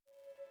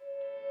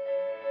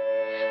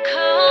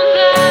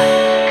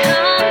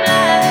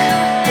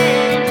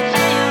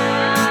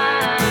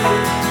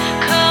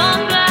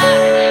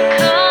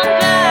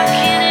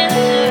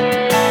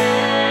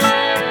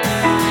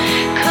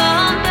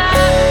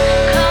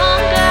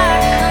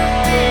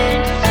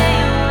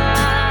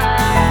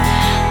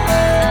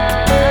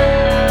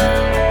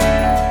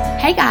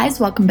guys,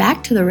 welcome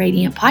back to the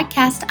Radiant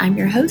Podcast. I'm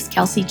your host,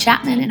 Kelsey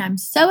Chapman, and I'm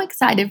so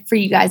excited for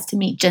you guys to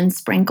meet Jenn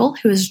Sprinkle,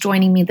 who is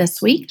joining me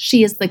this week.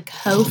 She is the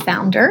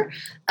co-founder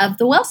of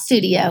the Well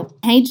Studio.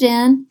 Hey,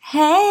 Jenn.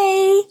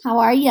 Hey. How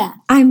are you?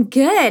 I'm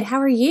good. How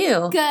are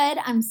you? Good.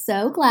 I'm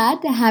so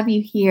glad to have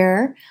you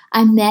here.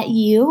 I met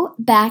you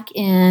back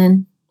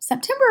in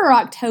September or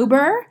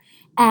October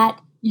at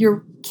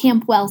your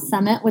Camp Well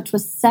Summit, which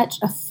was such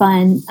a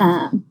fun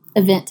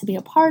event to be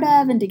a part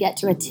of and to get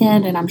to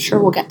attend, and I'm sure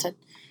we'll get to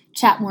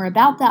chat more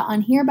about that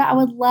on here, but I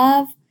would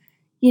love,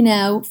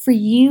 for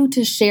you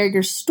to share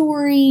your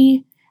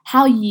story,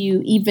 how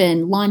you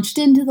even launched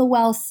into the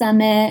Well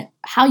Summit,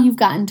 how you've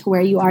gotten to where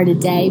you are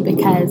today,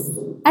 because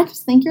I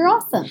just think you're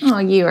awesome. Oh,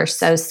 you are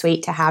so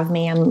sweet to have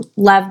me. I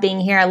love being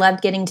here. I love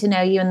getting to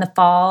know you in the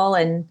fall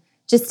and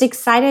just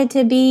excited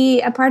to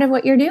be a part of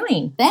what you're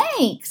doing.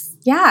 Thanks.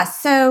 Yeah.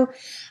 So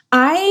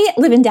I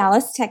live in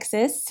Dallas,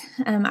 Texas.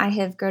 I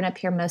have grown up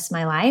here most of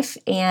my life,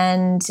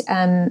 and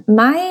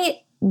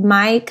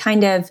my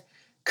kind of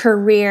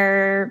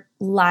career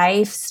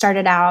life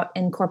started out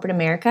in corporate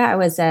America. I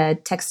was a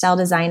textile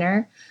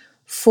designer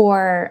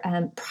for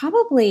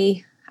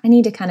probably, I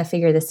need to kind of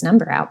figure this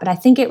number out, but I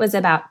think it was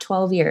about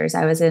 12 years.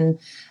 I was in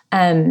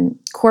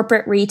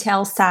corporate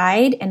retail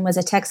side and was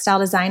a textile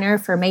designer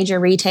for major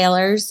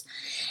retailers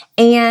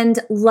and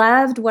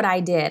loved what I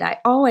did. I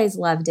always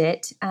loved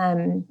it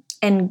and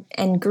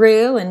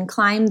grew and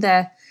climbed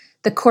the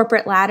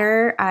corporate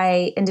ladder.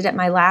 I ended up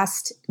my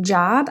last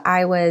job.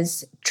 I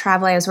was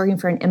traveling. I was working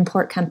for an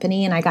import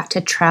company, and I got to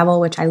travel,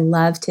 which I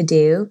love to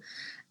do.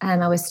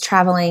 I was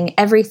traveling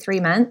every 3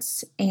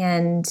 months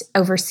and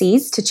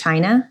overseas to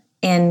China,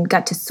 and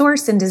got to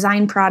source and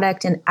design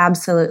product, and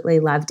absolutely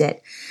loved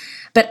it.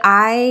 But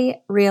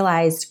I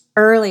realized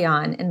early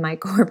on in my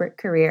corporate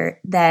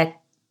career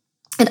that,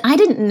 and I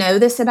didn't know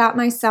this about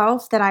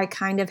myself, that I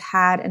kind of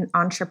had an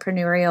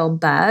entrepreneurial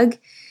bug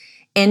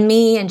in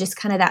me and just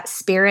kind of that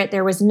spirit.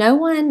 There was no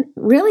one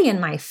really in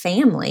my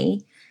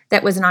family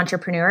that was an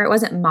entrepreneur. It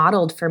wasn't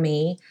modeled for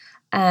me.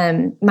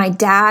 My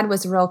dad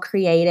was real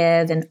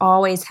creative and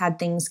always had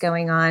things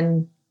going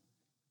on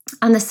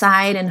the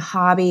side and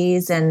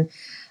hobbies. And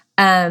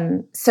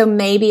so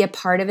maybe a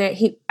part of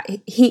it,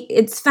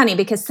 it's funny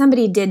because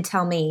somebody did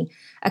tell me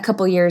a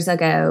couple years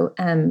ago,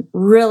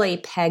 really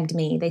pegged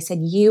me. They said,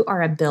 "You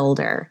are a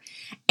builder."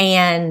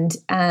 And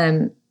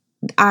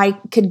I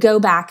could go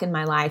back in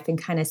my life and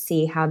kind of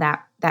see how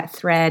that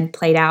thread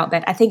played out.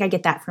 But I think I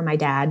get that from my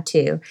dad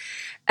too.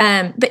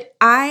 But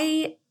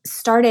I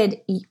started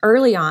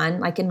early on,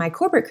 like in my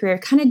corporate career,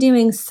 kind of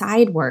doing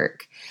side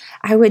work.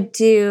 I would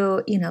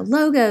do,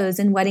 logos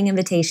and wedding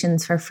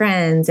invitations for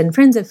friends and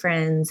friends of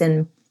friends,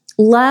 and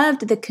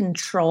loved the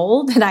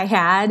control that I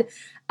had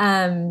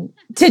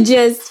to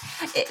just,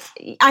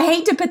 I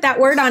hate to put that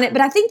word on it,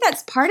 but I think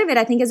that's part of it.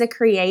 I think as a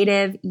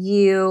creative,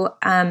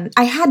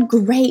 I had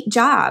great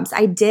jobs.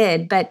 I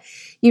did, but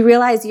you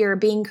realize you're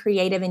being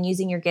creative and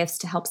using your gifts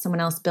to help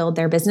someone else build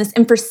their business.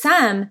 And for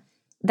some,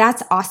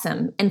 that's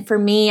awesome. And for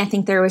me, I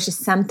think there was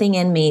just something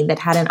in me that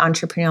had an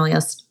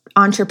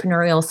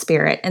entrepreneurial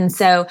spirit. And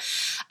so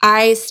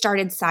I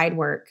started side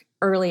work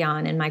early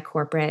on in my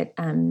corporate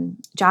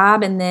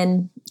job, and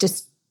then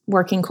just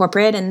working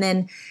corporate. And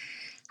then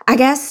I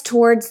guess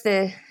towards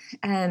the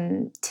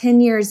 10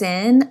 years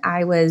in,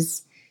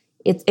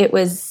 it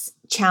was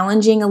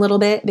challenging a little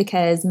bit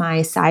because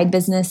my side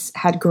business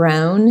had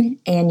grown,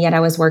 and yet I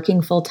was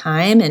working full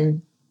time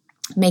and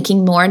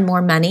making more and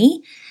more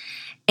money,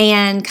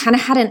 and kind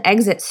of had an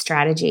exit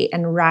strategy.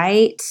 And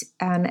right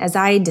as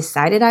I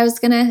decided I was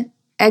going to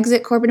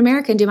exit corporate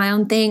America and do my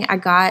own thing, I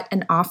got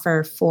an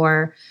offer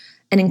for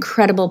an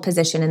incredible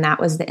position, and that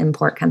was the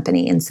import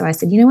company. And so I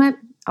said, you know what?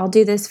 I'll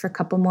do this for a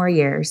couple more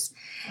years.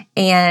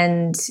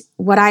 And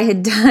what I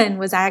had done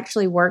was I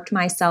actually worked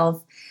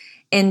myself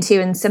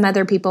into, and some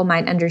other people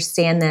might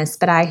understand this,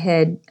 but I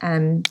had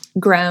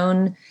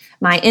grown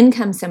my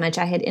income so much.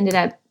 I had ended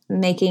up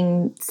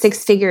making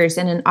 6 figures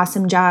in an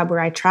awesome job where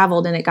I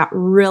traveled, and it got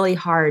really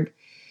hard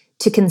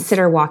to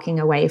consider walking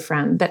away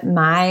from. But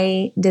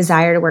my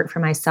desire to work for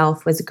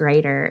myself was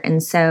greater.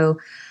 And so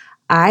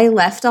I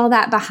left all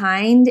that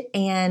behind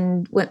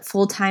and went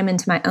full-time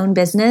into my own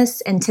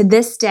business, and to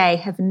this day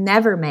have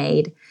never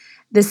made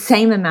the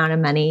same amount of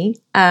money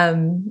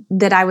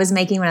that I was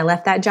making when I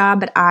left that job,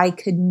 but I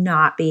could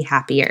not be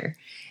happier.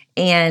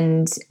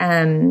 And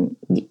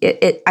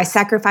I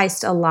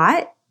sacrificed a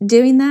lot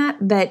doing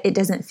that, but it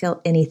doesn't feel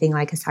anything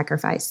like a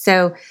sacrifice.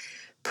 So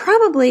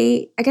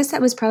I guess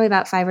that was probably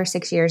about 5 or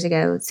 6 years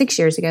ago,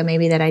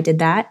 maybe, that I did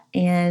that,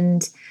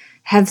 and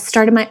have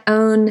started my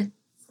own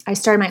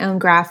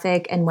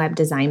graphic and web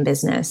design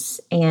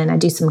business. And I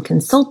do some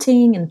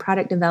consulting and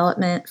product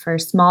development for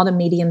small to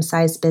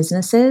medium-sized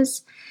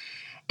businesses,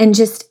 and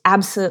just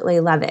absolutely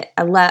love it.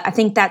 I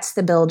think that's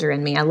the builder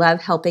in me. I love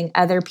helping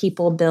other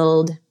people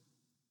build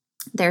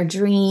their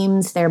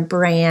dreams, their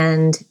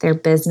brand, their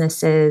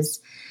businesses.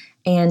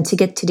 And to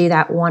get to do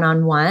that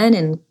one-on-one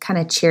and kind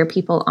of cheer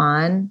people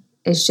on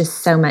is just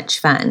so much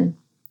fun.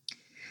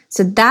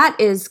 So that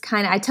is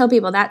I tell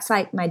people that's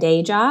like my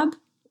day job.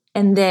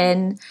 And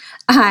then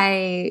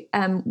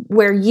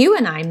where you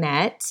and I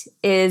met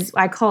is,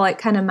 I call it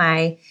kind of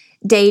my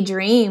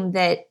daydream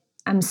that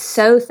I'm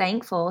so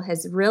thankful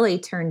has really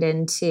turned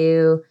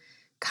into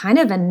kind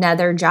of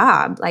another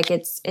job. Like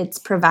it's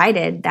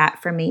provided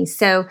that for me.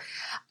 So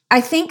I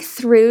think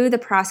through the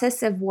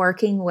process of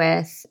working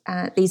with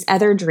these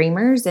other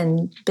dreamers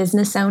and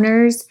business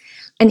owners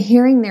and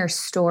hearing their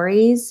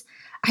stories,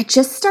 I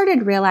just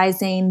started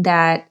realizing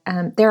that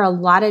there are a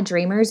lot of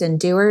dreamers and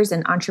doers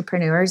and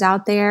entrepreneurs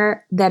out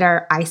there that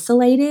are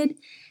isolated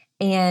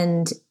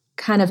and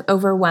kind of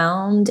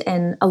overwhelmed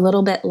and a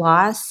little bit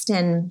lost.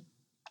 And,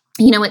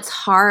 it's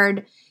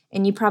hard,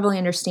 and you probably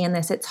understand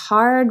this, it's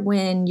hard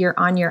when you're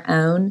on your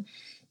own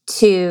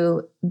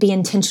to be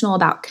intentional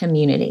about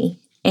community.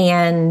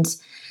 And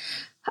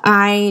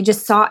I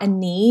just saw a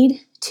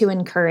need to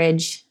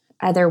encourage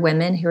other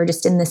women who are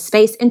just in this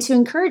space, and to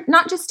encourage,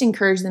 not just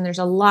encourage them. There's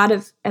a lot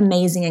of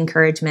amazing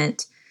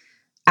encouragement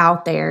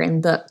out there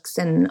in books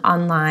and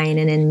online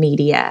and in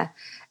media.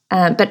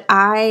 But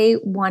I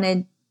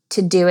wanted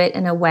to do it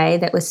in a way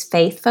that was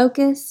faith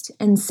focused.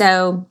 And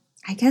so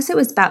I guess it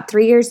was about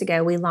 3 years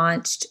ago, we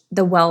launched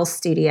the Well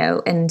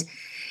Studio, and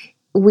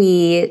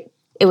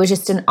it was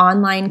just an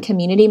online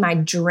community. My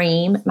big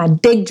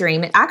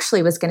dream, it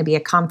actually was going to be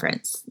a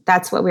conference.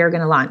 That's what we were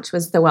going to launch,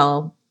 was the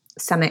Well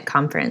Summit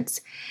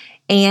Conference.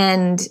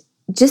 And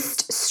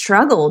just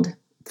struggled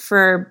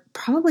for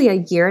probably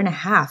a year and a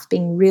half,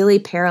 being really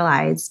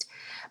paralyzed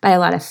by a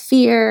lot of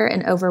fear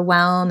and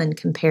overwhelm and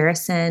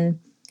comparison.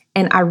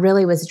 And I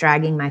really was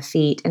dragging my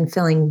feet and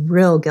feeling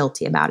real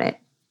guilty about it.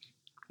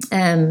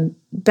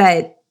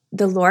 But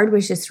the Lord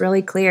was just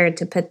really clear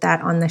to put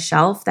that on the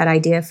shelf, that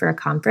idea for a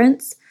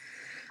conference,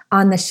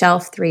 on the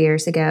shelf 3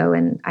 years ago.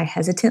 And I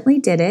hesitantly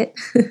did it,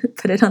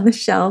 put it on the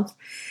shelf,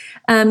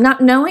 not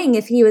knowing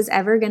if he was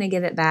ever going to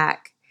give it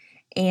back.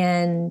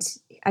 And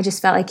I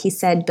just felt like he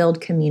said,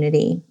 build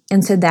community.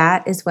 And so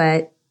that is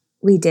what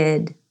we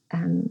did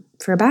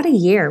for about a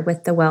year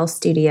with the Well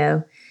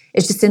Studio.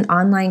 It's just an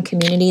online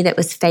community that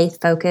was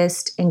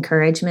faith-focused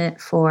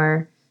encouragement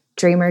for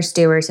dreamers,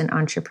 doers, and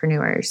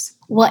entrepreneurs.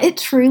 Well, it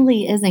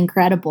truly is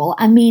incredible.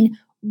 I mean,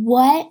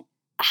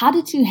 how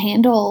did you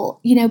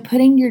handle,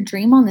 putting your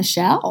dream on the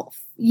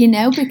shelf,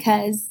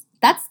 because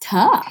that's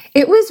tough.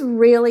 It was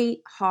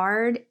really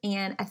hard.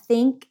 And I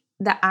think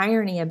the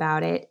irony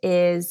about it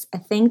is, I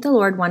think the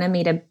Lord wanted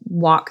me to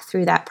walk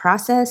through that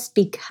process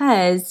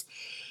because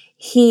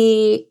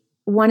he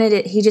wanted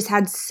it. He just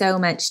had so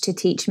much to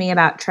teach me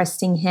about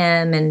trusting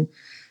him and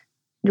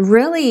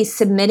really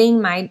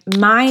submitting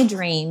my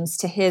dreams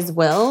to his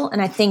will.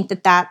 And I think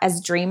that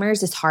as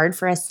dreamers is hard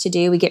for us to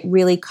do. We get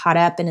really caught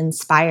up and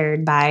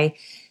inspired by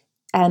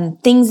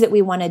things that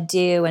we want to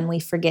do, and we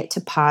forget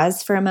to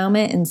pause for a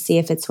moment and see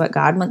if it's what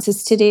God wants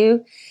us to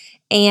do.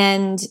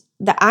 And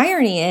the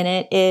irony in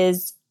it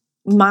is,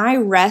 my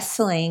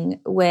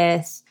wrestling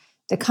with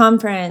the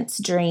conference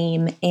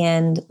dream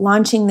and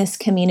launching this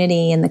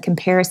community and the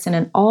comparison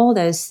and all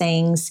those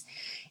things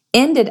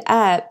ended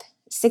up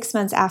 6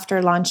 months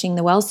after launching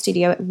the Well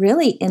Studio. It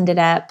really ended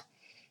up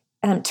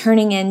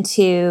turning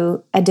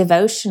into a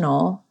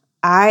devotional.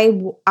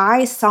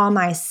 I saw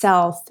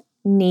myself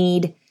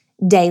need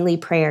daily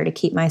prayer to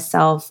keep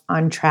myself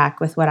on track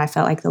with what I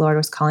felt like the Lord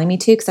was calling me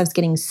to, because I was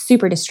getting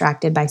super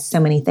distracted by so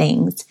many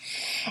things.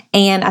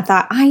 And I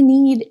thought,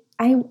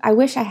 I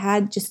wish I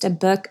had just a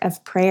book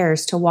of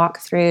prayers to walk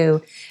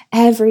through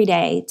every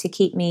day to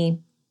keep me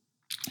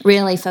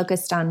really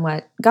focused on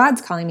what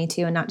God's calling me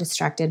to and not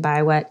distracted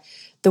by what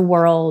the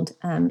world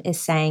is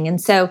saying. And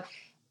so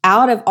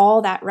out of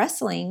all that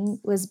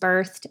wrestling was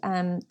birthed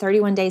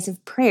 31 Days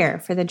of Prayer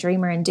for the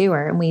Dreamer and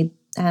Doer. And we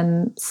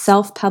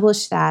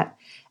self-published that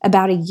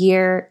about a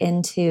year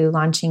into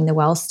launching the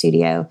Well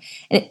Studio.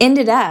 And it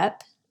ended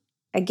up,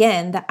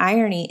 again, the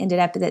irony ended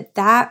up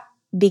that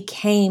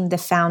became the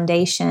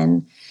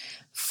foundation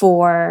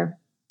for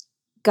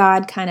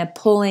God kind of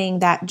pulling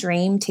that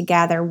dream to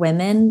gather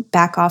women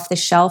back off the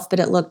shelf, but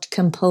it looked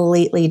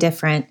completely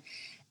different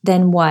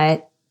than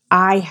what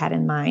I had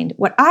in mind.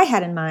 What I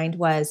had in mind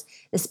was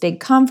this big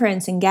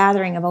conference and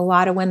gathering of a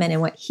lot of women,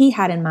 and what he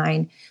had in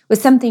mind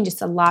was something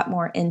just a lot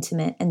more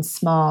intimate and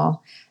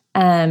small,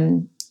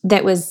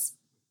 that was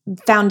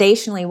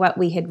foundationally what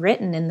we had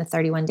written in the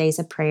 31 Days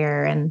of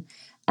Prayer,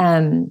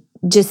 and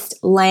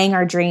just laying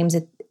our dreams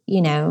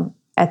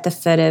at the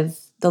foot of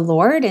the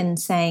Lord and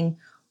saying,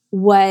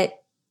 what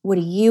do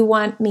you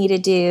want me to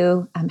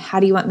do? How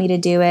do you want me to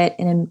do it?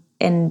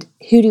 And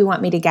who do you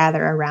want me to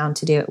gather around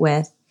to do it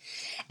with?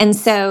 And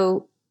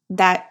so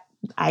that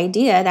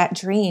idea, that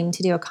dream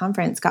to do a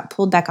conference got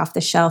pulled back off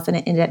the shelf, and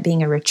it ended up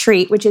being a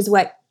retreat, which is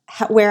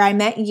where I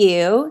met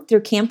you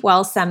through Camp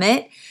Well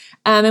Summit.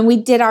 And we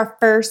did our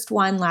first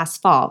one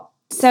last fall.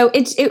 So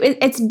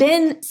it's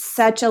been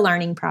such a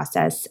learning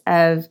process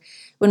of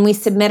when we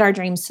submit our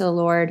dreams to the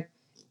Lord,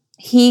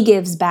 he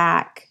gives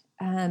back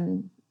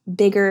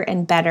bigger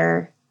and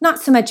better, not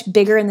so much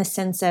bigger in the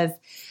sense of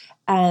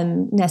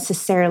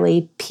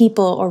necessarily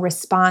people or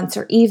response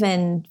or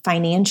even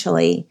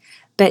financially,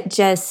 but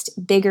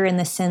just bigger in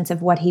the sense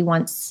of what he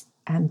wants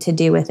to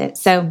do with it.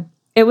 So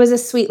it was a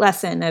sweet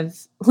lesson of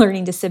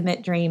learning to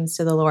submit dreams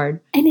to the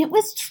Lord. And it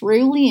was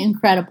truly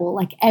incredible.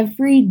 Like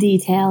every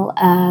detail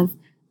of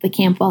the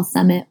Campwell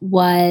Summit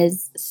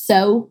was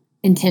so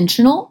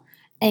intentional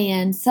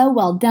and so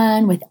well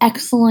done, with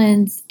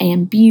excellence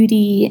and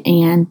beauty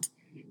and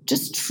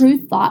just true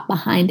thought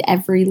behind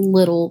every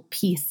little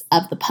piece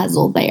of the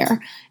puzzle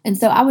there. And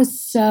so I was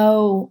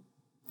so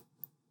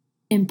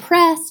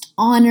impressed,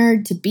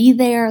 honored to be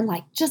there,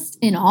 like just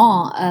in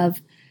awe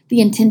of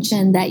the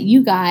intention that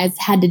you guys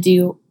had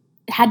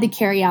to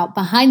carry out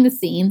behind the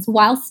scenes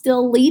while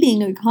still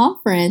leading a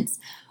conference.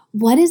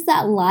 What is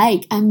that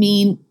like? I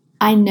mean,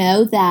 I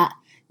know that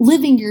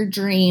living your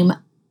dream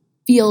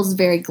feels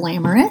very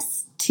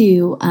glamorous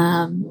to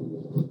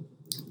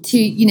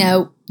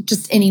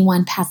just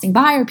anyone passing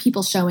by or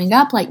people showing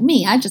up like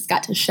me. I just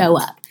got to show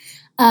up.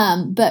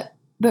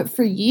 But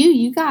for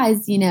you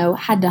guys,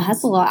 had to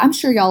hustle. I'm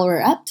sure y'all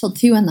were up till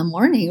 2 a.m.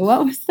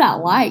 What was that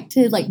like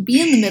to like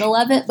be in the middle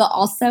of it, but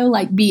also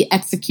like be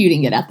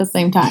executing it at the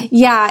same time?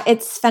 Yeah,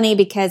 it's funny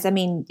because, I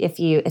mean,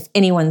 if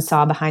anyone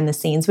saw behind the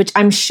scenes, which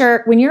I'm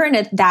sure when you're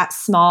in that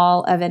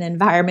small of an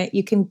environment,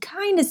 you can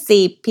kind of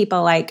see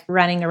people like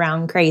running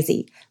around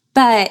crazy.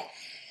 But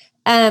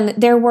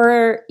there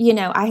were,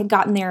 I had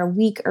gotten there a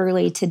week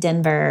early to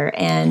Denver,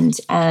 and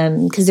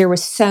because there were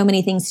so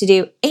many things to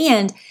do.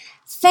 And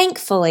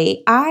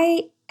thankfully,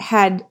 I'm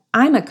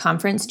a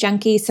conference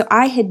junkie, so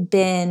I had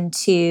been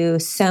to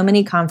so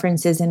many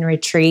conferences and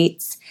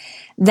retreats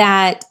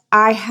that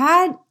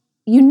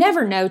you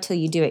never know till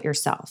you do it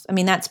yourself. I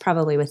mean, that's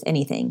probably with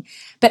anything.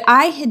 But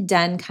I had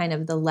done kind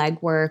of the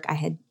legwork. I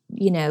had,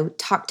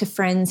 talked to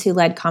friends who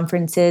led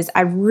conferences.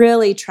 I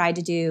really tried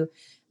to do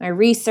my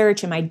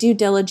research and my due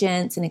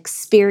diligence and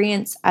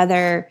experience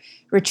other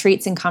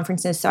retreats and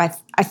conferences. So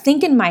I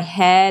think in my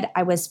head,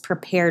 I was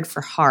prepared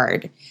for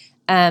hard.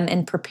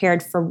 And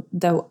prepared for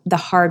the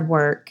hard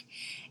work.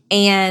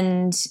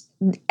 And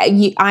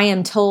I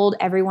am told,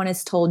 everyone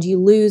is told, you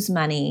lose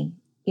money,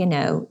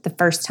 the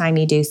first time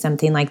you do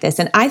something like this.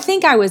 And I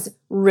think I was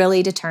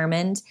really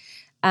determined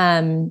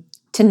to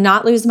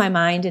not lose my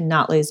mind and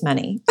not lose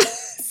money.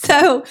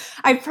 So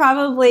I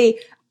probably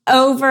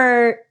I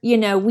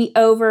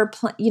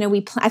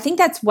think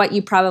that's what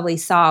you probably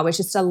saw, was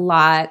just a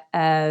lot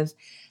of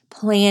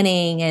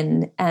planning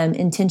and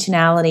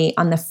intentionality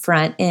on the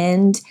front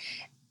end,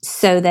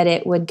 so that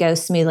it would go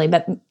smoothly.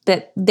 But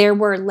there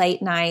were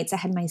late nights. I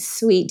had my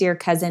sweet dear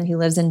cousin who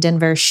lives in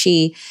Denver.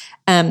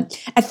 I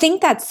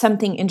think that's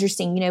something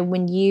interesting.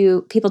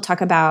 When people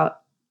talk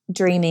about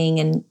dreaming,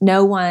 and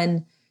no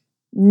one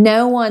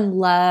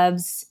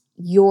loves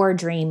your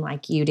dream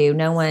like you do.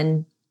 No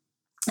one,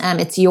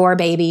 it's your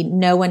baby.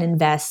 No one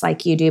invests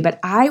like you do. But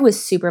I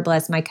was super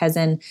blessed. My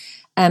cousin,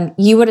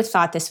 you would have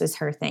thought this was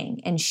her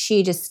thing. And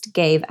she just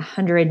gave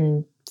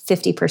 150%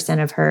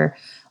 of her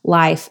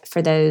life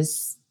for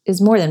those, is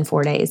more than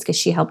 4 days, because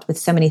she helped with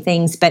so many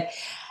things. But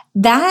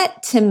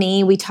that, to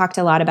me, we talked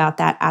a lot about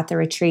that at the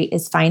retreat,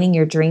 is finding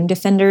your dream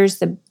defenders,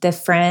 the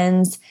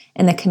friends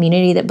and the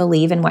community that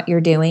believe in what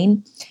you're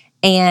doing.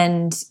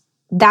 And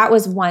that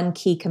was one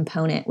key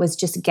component, was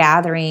just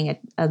gathering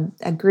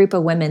a group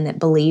of women that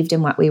believed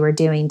in what we were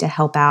doing to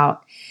help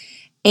out.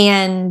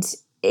 And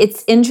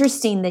it's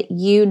interesting that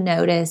you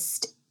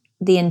noticed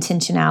the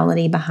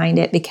intentionality behind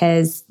it,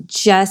 because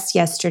just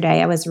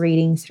yesterday I was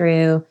reading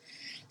through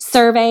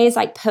surveys,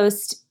 like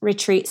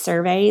post-retreat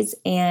surveys,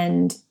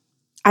 and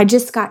I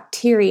just got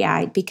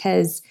teary-eyed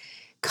because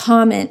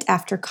comment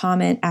after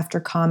comment after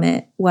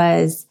comment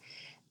was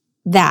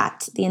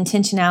that, the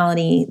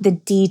intentionality, the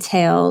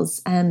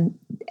details,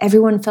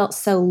 everyone felt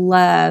so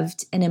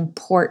loved and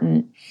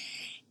important.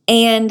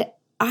 And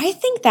I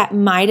think that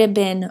might have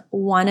been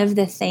one of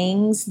the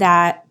things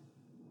that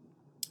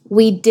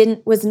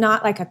was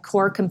not like a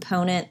core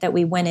component that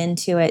we went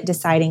into it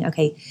deciding,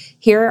 okay,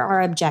 here are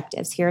our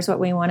objectives. Here's what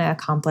we want to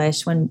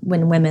accomplish when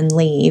women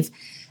leave.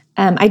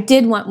 I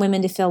did want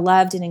women to feel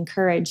loved and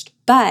encouraged,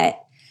 but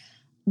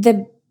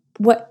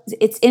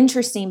it's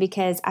interesting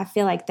because I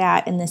feel like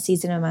that in this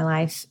season of my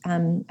life,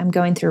 I'm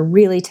going through a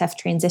really tough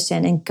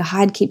transition, and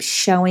God keeps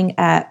showing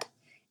up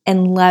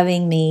and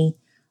loving me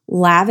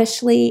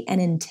lavishly and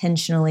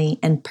intentionally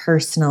and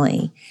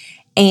personally.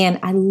 And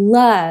I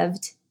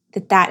loved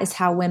that is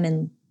how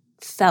women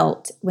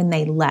felt when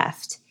they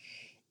left.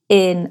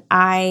 And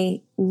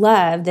I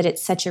love that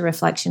it's such a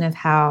reflection of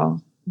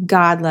how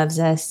God loves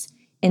us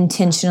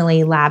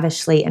intentionally,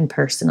 lavishly, and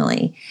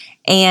personally.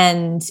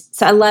 And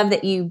so I love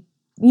that you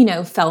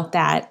felt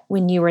that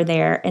when you were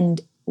there, and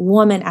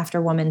woman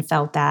after woman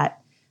felt that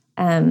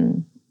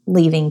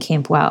leaving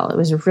Campwell. It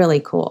was really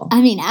cool. I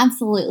mean,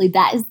 absolutely.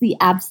 That is the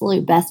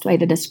absolute best way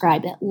to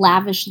describe it.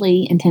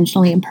 Lavishly,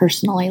 intentionally, and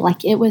personally.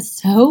 Like, it was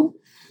so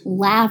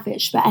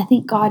lavish, but I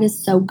think God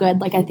is so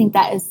good. Like, I think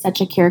that is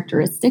such a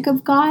characteristic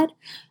of God.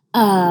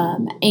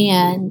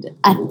 And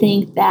I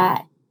think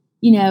that,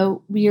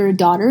 we are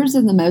daughters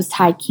of the Most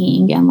High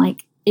King, and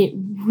like, it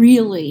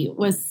really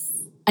was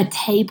a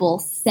table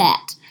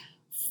set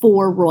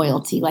for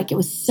royalty. Like, it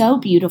was so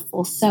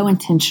beautiful, so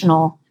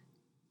intentional.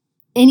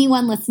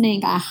 Anyone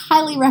listening, I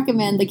highly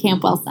recommend the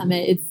Campwell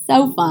Summit. It's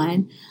so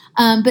fun.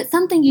 But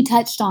something you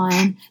touched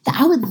on that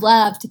I would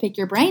love to pick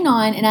your brain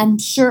on, and I'm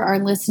sure our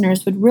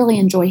listeners would really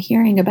enjoy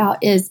hearing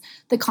about, is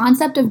the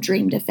concept of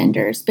Dream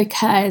Defenders,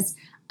 because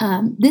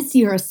this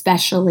year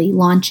especially,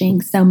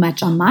 launching so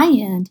much on my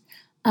end,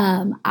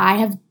 I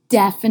have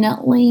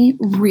definitely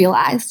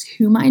realized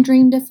who my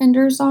Dream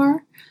Defenders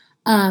are.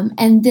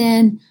 And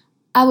then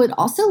I would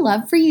also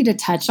love for you to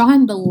touch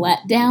on the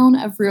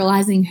letdown of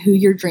realizing who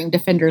your Dream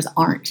Defenders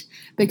aren't,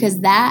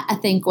 because that, I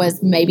think,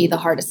 was maybe the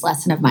hardest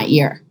lesson of my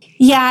year.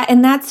 Yeah,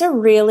 and that's a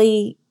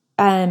really,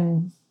 I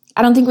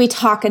don't think we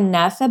talk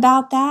enough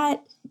about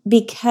that,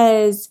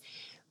 because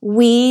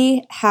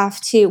we have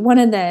to, one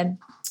of the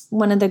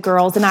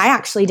girls, and I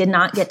actually did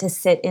not get to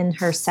sit in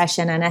her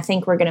session, and I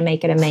think we're going to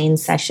make it a main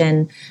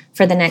session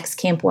for the next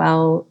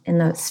Campwell in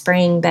the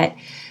spring, but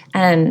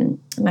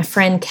my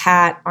friend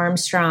Kat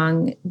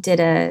Armstrong did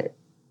a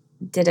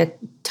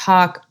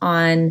talk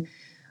on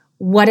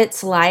what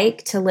it's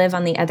like to live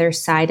on the other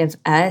side of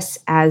us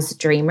as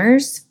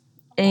dreamers.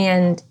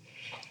 And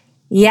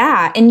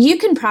yeah, and you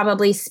can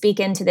probably speak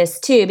into this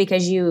too,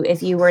 because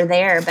if you were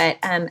there, but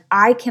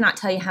I cannot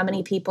tell you how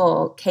many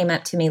people came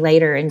up to me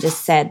later and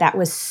just said that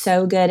was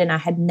so good and I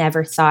had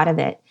never thought of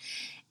it.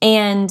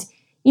 And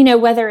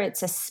whether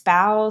it's a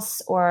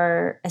spouse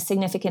or a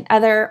significant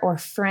other or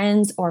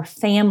friends or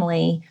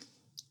family,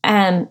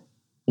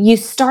 you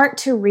start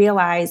to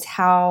realize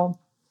how,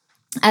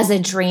 as a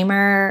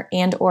dreamer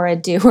and or a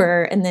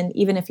doer, and then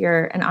even if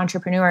you're an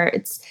entrepreneur,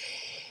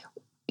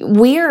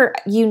 we're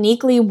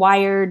uniquely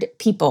wired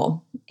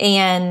people,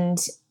 and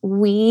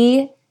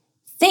we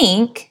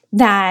think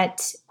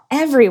that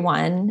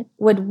everyone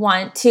would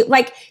want to,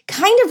 like,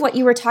 kind of what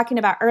you were talking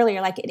about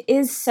earlier, like, it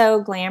is so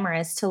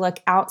glamorous to look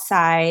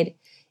outside,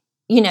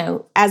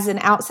 as an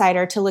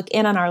outsider, to look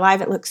in on our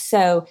life. It looks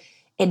so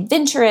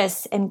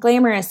adventurous and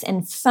glamorous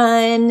and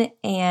fun,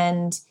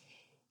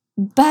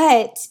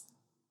 but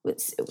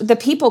the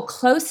people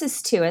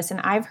closest to us, and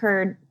I've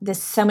heard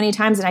this so many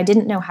times, and I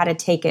didn't know how to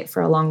take it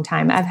for a long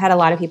time. I've had a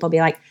lot of people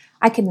be like,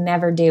 I could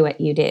never do what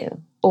you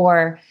do,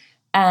 or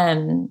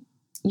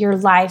your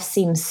life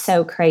seems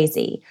so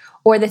crazy.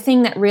 Or the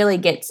thing that really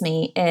gets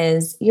me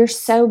is, you're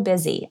so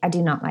busy. I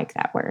do not like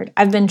that word.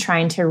 I've been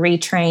trying to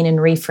retrain and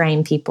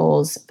reframe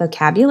people's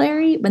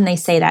vocabulary when they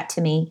say that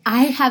to me.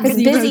 I have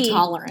zero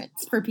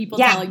tolerance for people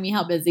telling me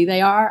how busy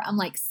they are. I'm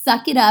like,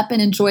 suck it up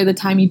and enjoy the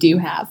time you do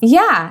have.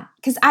 Yeah,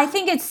 because I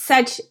think it's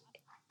such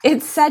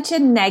a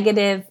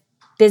negative,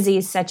 busy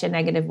is such a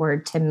negative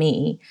word to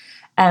me,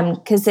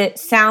 because it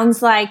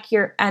sounds like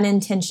you're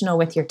unintentional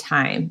with your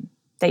time,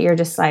 that you're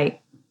just like,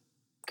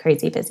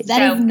 crazy busy.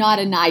 That is not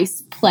a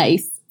nice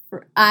place.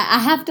 I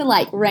have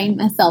to rein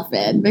myself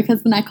in,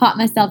 because when I caught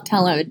myself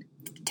telling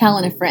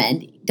a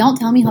friend, don't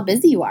tell me how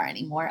busy you are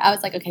anymore, I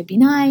was like, okay, be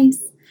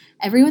nice.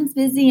 Everyone's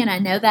busy. And I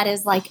know that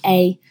is like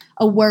a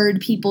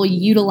word people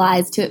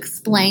utilize to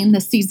explain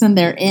the season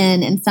they're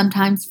in. And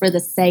sometimes for the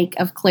sake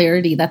of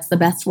clarity, that's the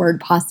best word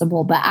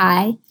possible. But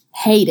I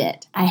hate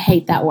it. I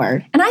hate that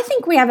word. And I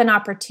think we have an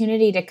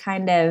opportunity to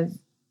kind of,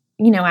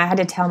 I had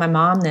to tell my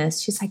mom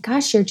this. She's like,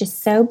 gosh, you're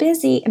just so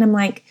busy. And I'm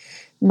like,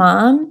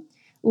 Mom,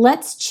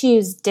 let's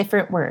choose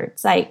different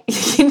words. Like,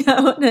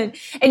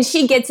 and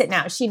she gets it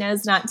now. She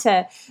knows not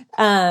to,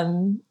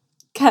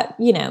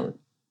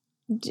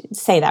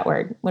 say that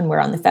word when we're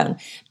on the phone.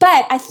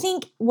 But I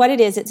think what it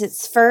is,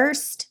 it's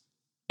first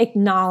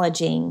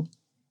acknowledging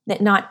that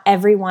not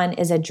everyone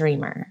is a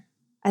dreamer.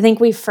 I think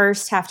we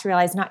first have to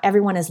realize not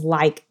everyone is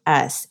like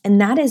us,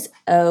 and that is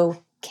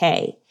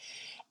okay.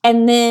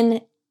 And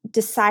then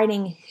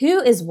deciding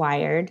who is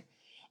wired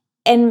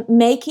and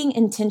making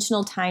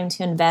intentional time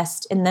to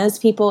invest in those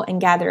people and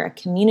gather a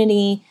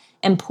community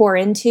and pour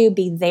into,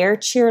 be their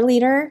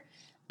cheerleader,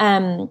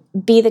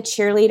 be the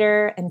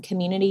cheerleader and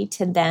community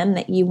to them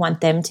that you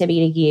want them to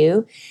be to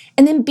you.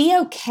 And then be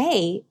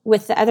okay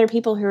with the other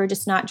people who are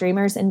just not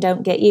dreamers and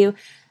don't get you.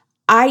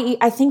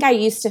 I think I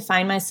used to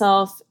find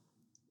myself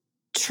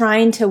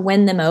trying to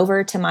win them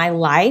over to my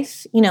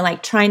life,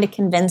 like trying to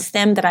convince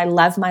them that I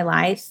love my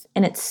life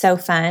and it's so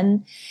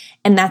fun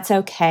and that's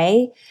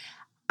okay.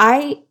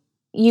 And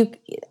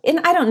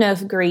I don't know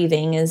if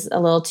grieving is a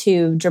little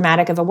too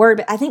dramatic of a word,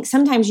 but I think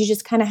sometimes you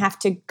just kind of have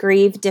to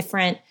grieve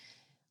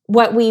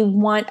what we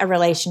want a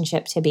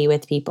relationship to be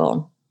with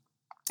people,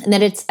 and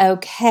that it's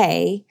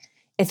okay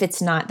if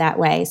it's not that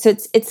way. So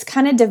it's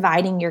kind of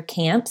dividing your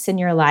camps in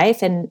your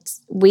life. And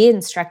we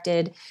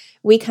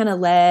kind of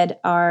led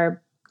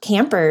our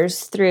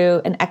campers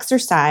through an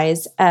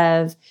exercise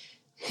of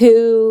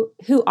who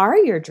are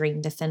your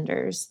dream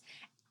defenders.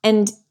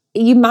 And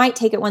you might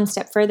take it one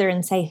step further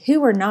and say who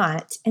or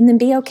not, and then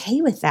be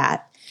okay with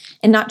that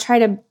and not try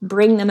to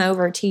bring them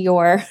over to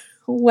your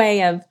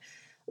way of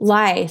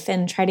life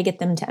and try to get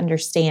them to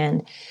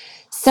understand.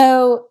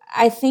 So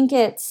I think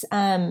it's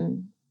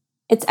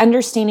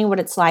understanding what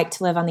it's like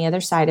to live on the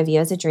other side of you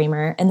as a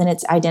dreamer, and then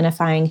it's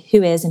identifying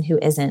who is and who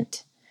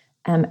isn't.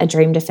 a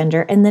Dream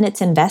Defender. And then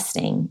it's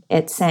investing.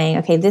 It's saying,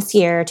 okay, this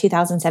year,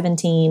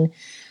 2017,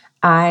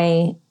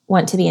 I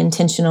want to be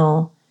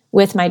intentional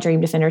with my Dream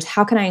Defenders.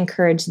 How can I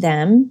encourage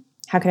them?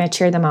 How can I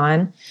cheer them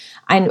on?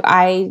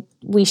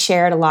 We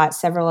shared a lot,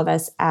 several of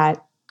us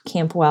at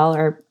Camp Well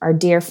are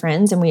dear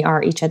friends, and we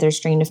are each other's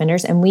Dream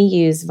Defenders. And we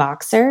use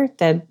Voxer,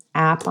 the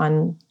app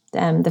on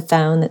the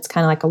phone that's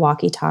kind of like a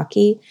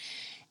walkie-talkie.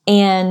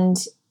 And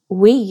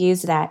we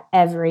use that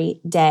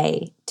every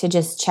day to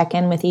just check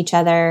in with each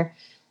other.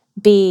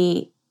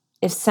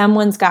 If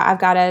I've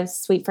got a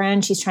sweet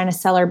friend, she's trying to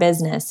sell her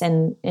business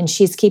and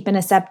she's keeping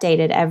us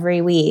updated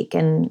every week.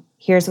 And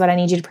here's what I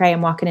need you to pray.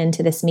 I'm walking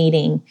into this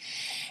meeting.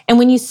 And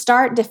when you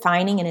start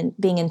defining and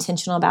being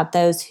intentional about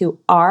those who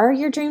are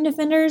your Dream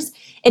Defenders,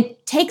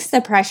 it takes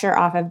the pressure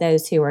off of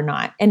those who are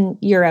not. And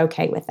you're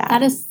okay with that.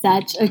 That is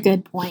such a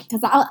good point.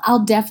 Because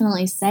I'll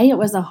definitely say it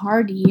was a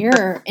hard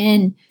year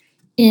in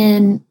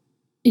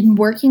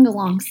working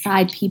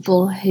alongside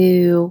people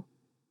who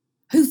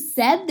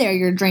said they're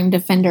your Dream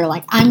Defender,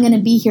 like, I'm going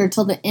to be here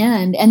till the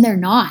end, and they're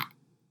not.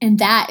 And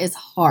that is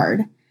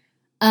hard.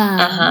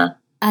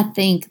 I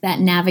think that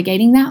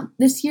navigating that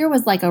this year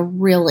was like a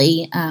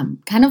really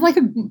kind of like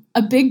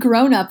a big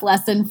grown-up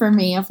lesson for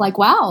me of like,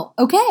 wow,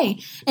 okay.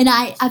 And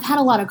I've had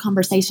a lot of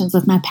conversations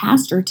with my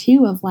pastor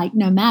too of like,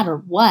 no matter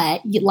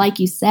what, like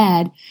you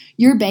said,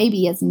 your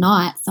baby is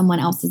not someone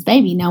else's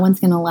baby. No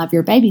one's going to love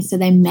your baby. So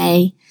they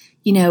may,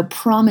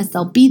 promise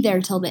they'll be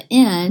there till the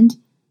end,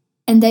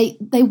 and they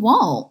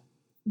won't.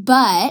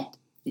 But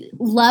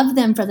love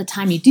them for the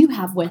time you do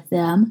have with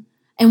them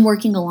and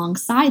working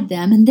alongside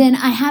them. And then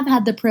I have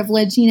had the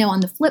privilege, on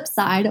the flip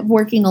side of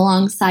working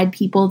alongside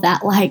people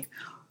that like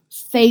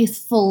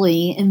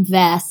faithfully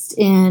invest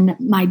in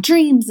my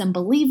dreams and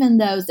believe in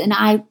those. And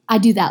I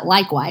do that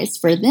likewise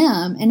for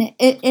them. And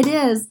it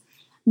is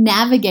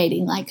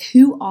navigating like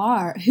who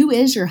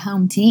is your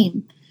home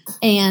team,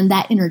 and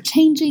that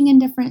interchanging in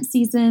different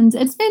seasons.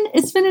 It's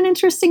been an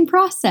interesting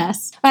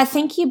process. I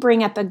think you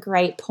bring up a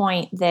great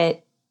point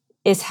that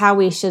is how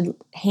we should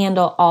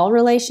handle all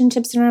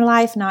relationships in our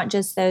life, not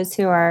just those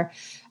who are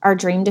our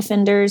Dream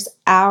Defenders.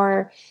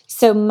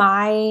 So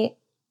my,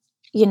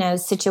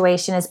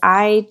 situation is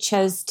I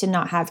chose to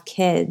not have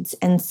kids.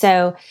 And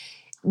so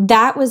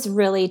that was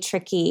really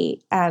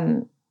tricky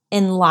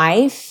in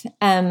life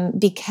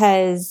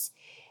because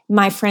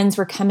my friends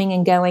were coming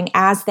and going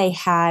as they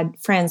had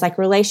friends. Like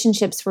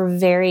relationships were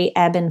very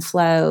ebb and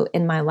flow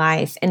in my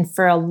life. And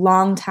for a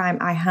long time,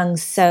 I hung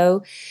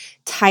so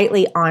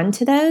tightly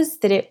onto those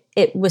that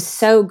it was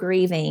so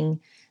grieving.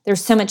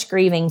 There's so much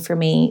grieving for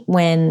me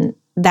when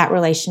that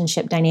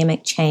relationship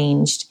dynamic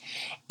changed.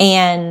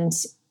 And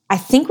I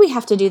think we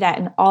have to do that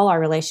in all our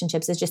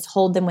relationships, is just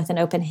hold them with an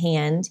open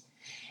hand.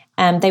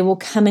 They will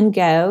come and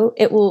go.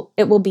 It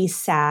will be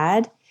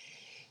sad.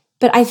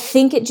 But I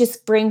think it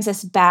just brings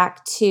us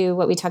back to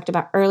what we talked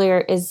about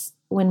earlier, is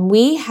when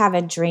we have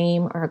a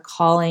dream or a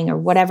calling or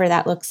whatever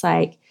that looks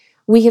like,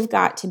 we have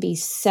got to be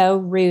so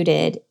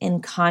rooted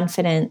in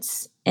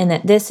confidence and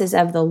that this is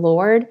of the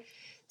Lord,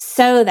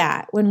 so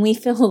that when we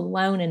feel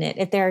alone in it,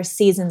 if there are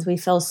seasons we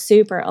feel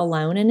super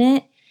alone in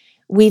it,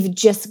 we've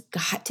just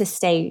got to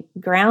stay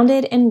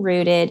grounded and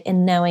rooted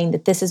in knowing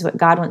that this is what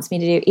God wants me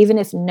to do, even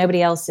if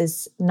nobody else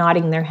is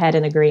nodding their head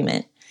in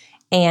agreement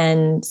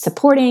and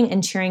supporting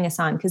and cheering us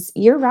on. Because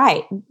you're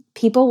right.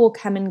 People will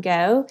come and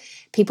go.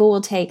 People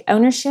will take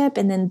ownership,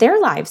 and then their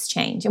lives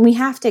change. And we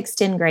have to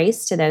extend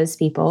grace to those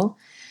people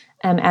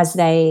as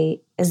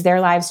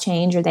their lives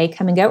change, or they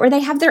come and go, or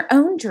they have their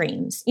own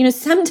dreams.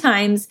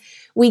 Sometimes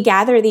we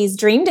gather these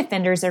Dream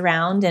Defenders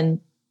around and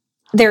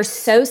they're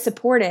so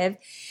supportive,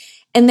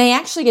 and they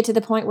actually get to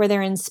the point where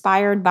they're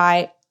inspired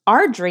by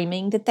our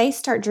dreaming that they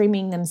start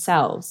dreaming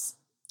themselves.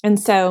 And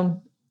so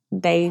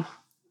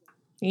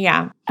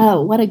yeah.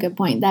 Oh, what a good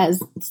point. That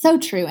is so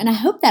true. And I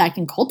hope that I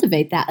can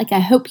cultivate that. Like,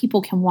 I hope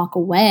people can walk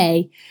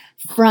away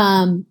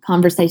from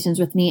conversations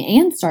with me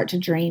and start to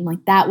dream.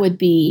 Like, that would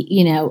be,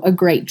 a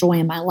great joy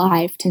in my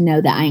life to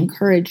know that I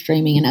encourage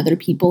dreaming in other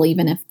people,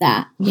 even if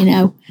that,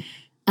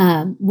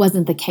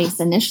 wasn't the case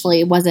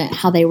initially. It wasn't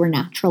how they were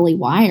naturally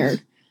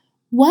wired.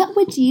 What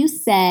would you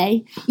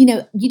say?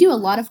 You do a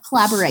lot of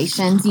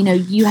collaborations.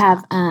 You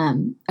have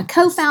a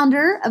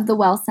co-founder of the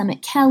Well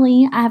Summit,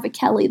 Kelly. I have a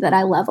Kelly that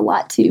I love a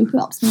lot too, who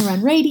helps me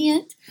run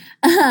Radiant.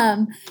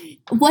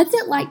 What's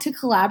it like to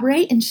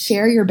collaborate and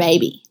share your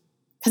baby?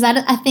 Because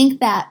I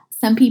think that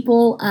some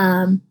people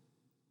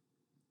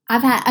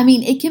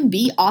it can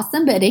be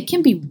awesome, but it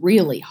can be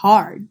really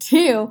hard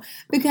too.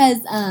 Because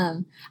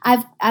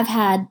I've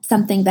had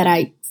something that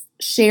I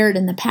shared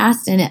in the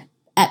past, and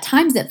at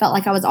times it felt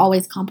like I was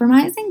always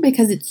compromising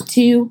because it's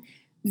two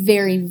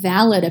very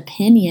valid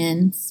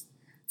opinions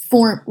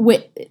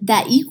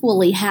that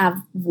equally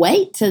have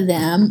weight to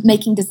them,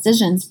 making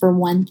decisions for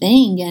one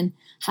thing. And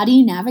how do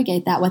you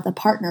navigate that with a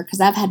partner?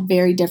 Because I've had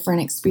very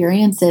different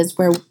experiences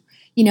where,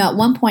 at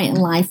one point in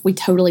life, we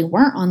totally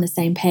weren't on the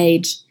same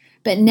page.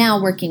 But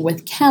now working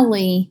with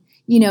Kelly,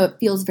 it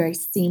feels very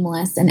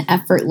seamless and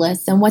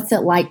effortless. And what's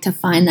it like to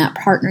find that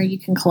partner you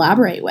can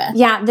collaborate with?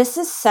 Yeah, this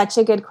is such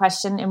a good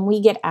question. And we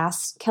get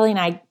asked, Kelly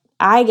and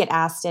I get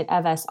asked it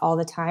of us all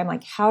the time.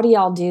 Like, how do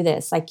y'all do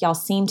this? Like, y'all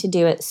seem to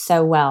do it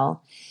so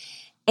well.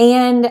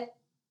 And,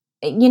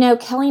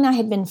 Kelly and I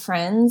had been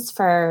friends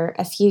for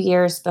a few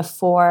years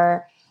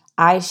before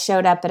I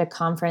showed up at a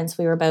conference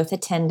we were both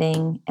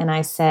attending. And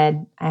I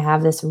said, I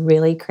have this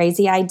really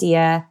crazy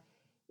idea.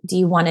 Do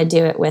you want to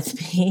do it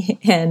with me?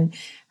 And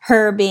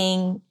her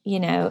being,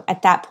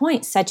 at that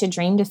point, such a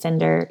dream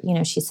defender,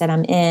 she said,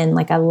 I'm in.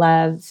 Like,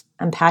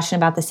 I'm passionate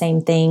about the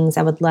same things.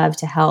 I would love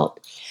to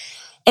help.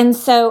 And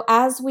so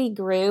as we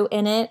grew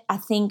in it, I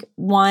think,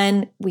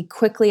 one, we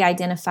quickly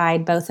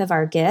identified both of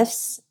our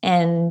gifts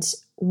and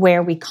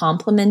where we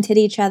complemented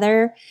each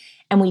other.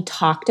 And we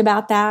talked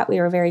about that. We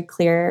were very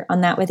clear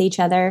on that with each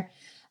other.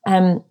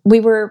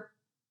 For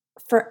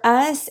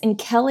us, and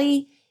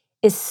Kelly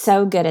is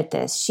so good at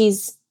this.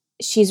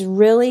 She's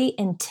really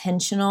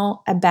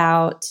intentional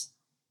about,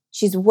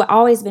 she's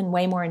always been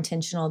way more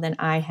intentional than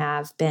I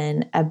have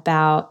been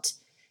about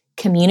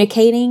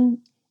communicating.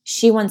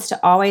 She wants to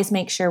always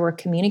make sure we're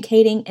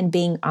communicating and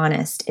being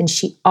honest. And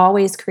she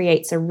always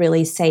creates a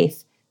really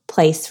safe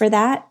place for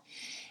that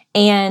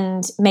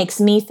and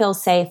makes me feel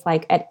safe.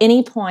 Like at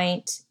any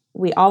point,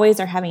 we were always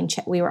having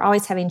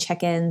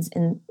check-ins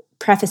and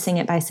prefacing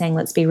it by saying,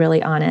 let's be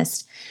really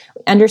honest.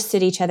 We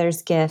understood each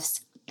other's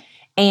gifts.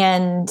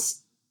 And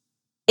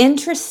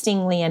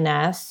interestingly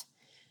enough,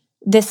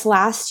 this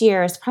last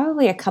year is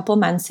probably a couple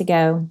months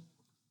ago,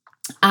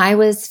 I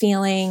was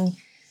feeling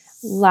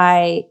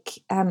like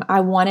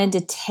I wanted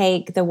to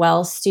take the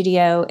Wells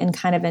Studio in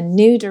kind of a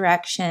new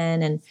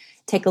direction and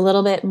take a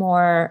little bit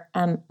more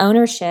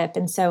ownership.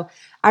 And so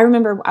I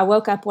remember I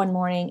woke up one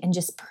morning and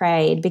just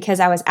prayed because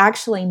I was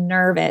actually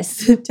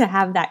nervous to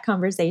have that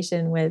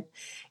conversation with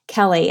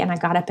Kelly. And I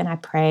got up and I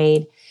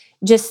prayed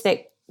just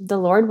that the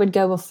Lord would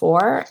go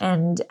before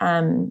and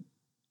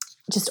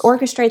just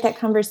orchestrate that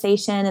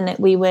conversation and that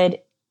we would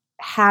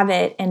have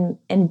it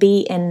and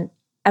be in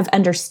of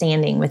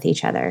understanding with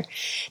each other.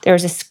 There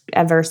was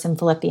a verse in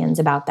Philippians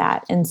about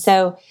that. And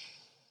so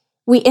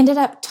we ended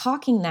up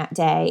talking that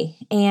day.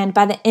 And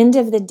by the end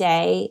of the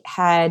day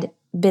had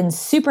been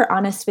super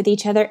honest with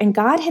each other. And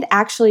God had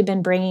actually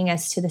been bringing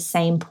us to the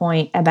same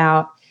point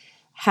about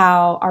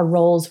how our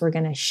roles were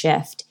going to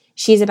shift.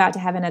 She's about to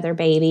have another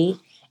baby.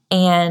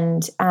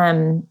 And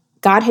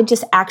God had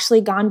just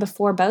actually gone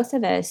before both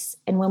of us.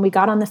 And when we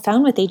got on the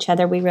phone with each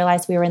other, we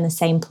realized we were in the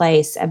same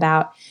place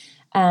about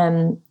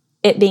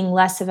it being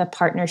less of a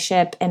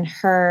partnership and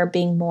her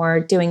being more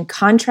doing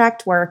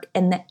contract work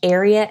in the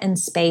area and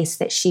space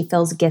that she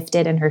feels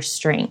gifted in her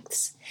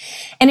strengths.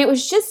 And it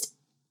was just,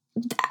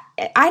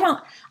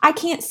 I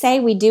can't say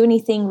we do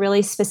anything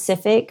really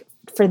specific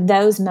for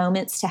those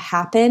moments to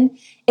happen,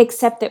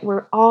 except that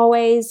we're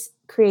always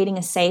creating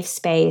a safe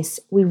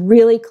space. We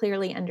really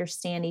clearly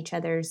understand each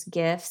other's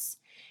gifts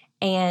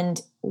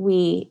and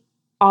we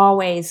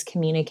always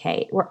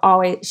communicate.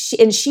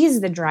 And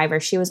she's the driver.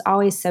 She was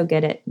always so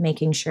good at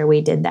making sure we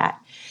did that.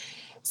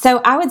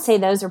 So I would say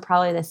those are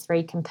probably the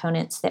three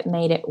components that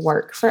made it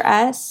work for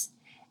us.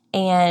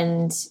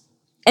 And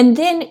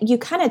then you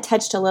kind of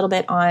touched a little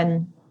bit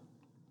on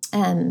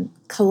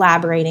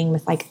collaborating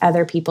with like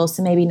other people.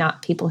 So maybe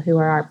not people who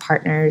are our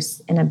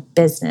partners in a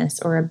business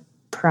or a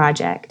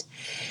project,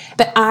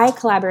 but I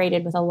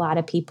collaborated with a lot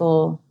of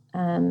people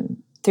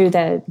through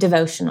the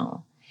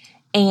devotional.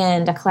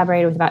 And I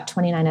collaborated with about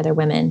 29 other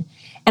women.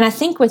 And I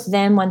think with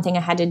them, one thing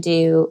I had to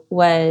do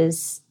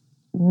was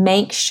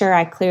make sure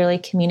I clearly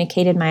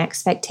communicated my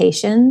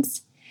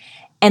expectations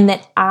and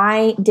that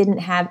I didn't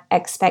have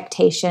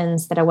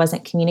expectations that I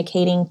wasn't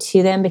communicating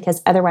to them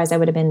because otherwise I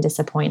would have been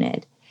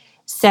disappointed.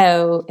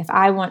 So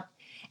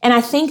and I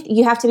think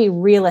you have to be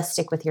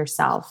realistic with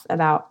yourself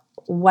about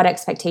what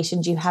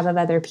expectations you have of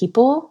other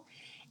people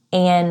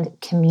and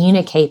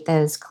communicate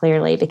those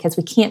clearly because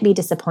we can't be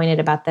disappointed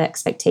about the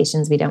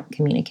expectations we don't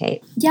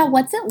communicate. Yeah,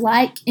 what's it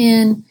like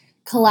in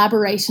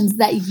collaborations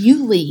that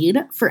you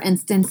lead, for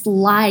instance,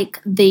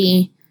 like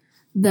the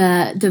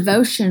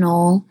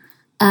devotional,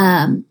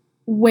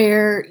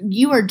 where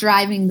you are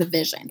driving the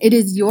vision? It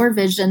is your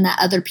vision that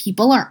other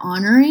people are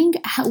honoring.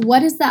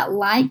 What is that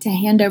like to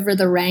hand over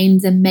the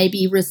reins and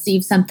maybe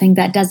receive something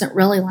that doesn't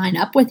really line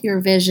up with your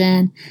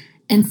vision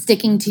and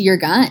sticking to your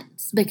guns?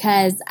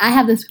 Because I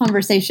have this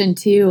conversation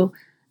too.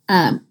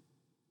 Our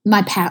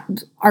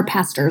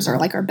pastors are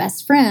like our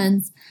best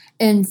friends.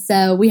 And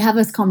so we have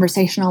this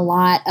conversation a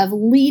lot of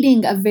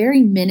leading a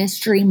very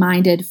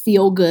ministry-minded,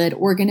 feel-good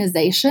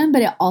organization,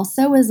 but it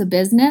also is a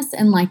business.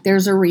 And like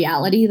there's a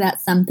reality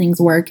that some things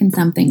work and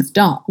some things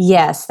don't.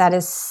 Yes, that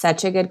is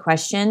such a good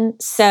question.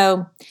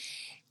 So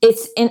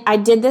I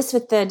did this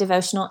with the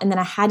devotional, and then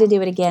I had to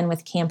do it again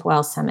with Camp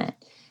Well Summit.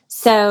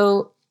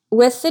 So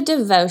with the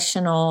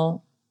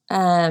devotional,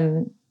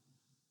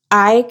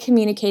 I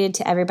communicated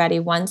to everybody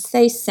once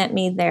they sent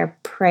me their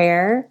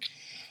prayer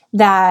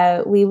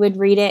that we would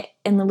read it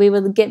and we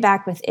would get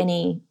back with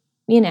any,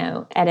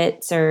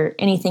 edits or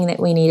anything that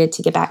we needed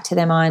to get back to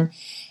them on.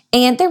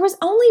 And there was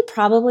only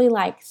probably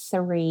like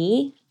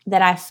 3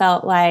 that I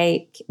felt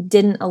like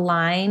didn't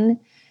align,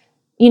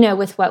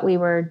 with what we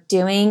were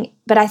doing.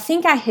 But I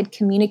think I had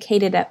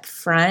communicated up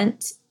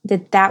front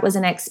that was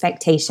an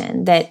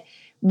expectation, that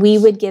we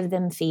would give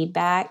them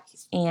feedback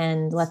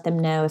and let them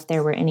know if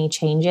there were any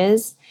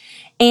changes.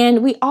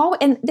 And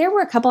there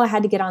were a couple I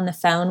had to get on the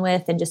phone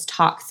with and just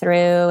talk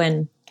through.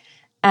 And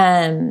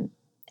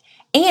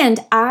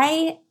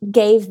I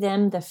gave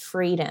them the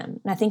freedom.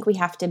 And I think we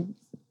have to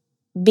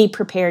be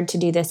prepared to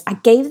do this. I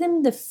gave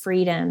them the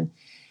freedom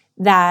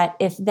that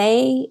if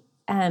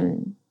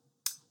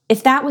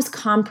that was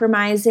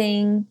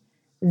compromising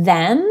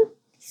them,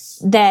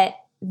 that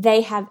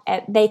they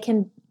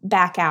can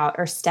back out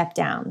or step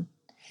down.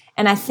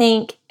 And I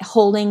think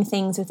holding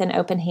things with an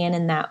open hand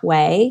in that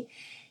way.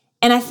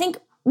 And I think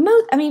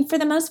for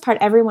the most part,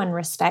 everyone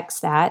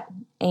respects that.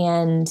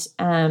 And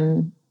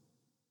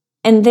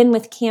then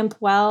with Camp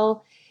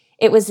Well,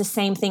 it was the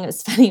same thing. It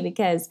was funny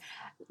because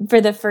for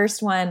the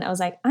first one, I was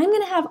like, I'm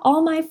going to have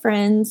all my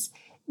friends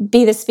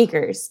be the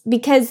speakers,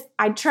 because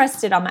I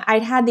trusted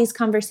I'd had these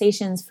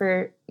conversations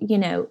for,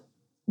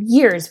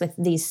 years with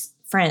these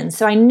friends.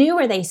 So I knew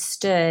where they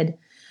stood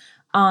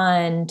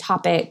on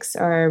topics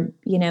or,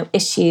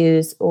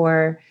 issues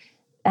or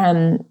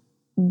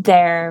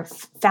their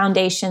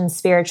foundation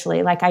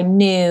spiritually. Like I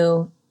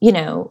knew,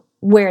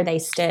 where they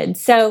stood.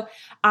 So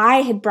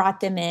I had brought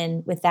them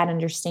in with that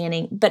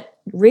understanding, but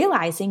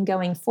realizing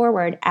going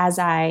forward, as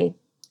I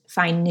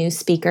find new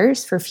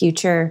speakers for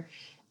future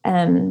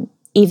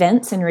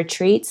events and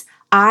retreats,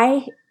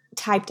 I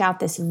typed out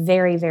this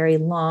very, very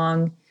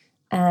long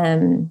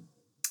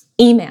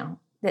email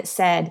that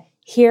said,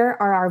 here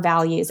are our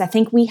values. I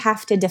think we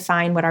have to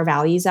define what our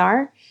values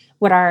are,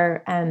 what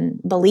our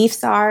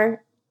beliefs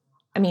are.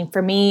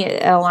 For me,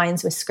 it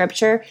aligns with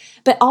scripture,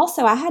 but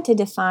also I had to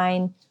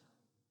define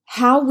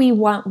how we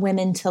want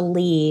women to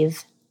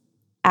leave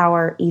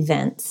our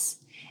events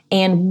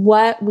and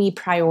what we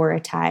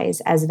prioritize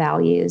as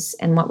values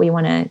and what we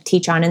want to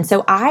teach on. And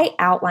so I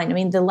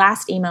outlined, the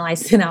last email I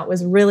sent out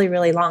was really,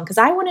 really long because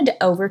I wanted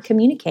to over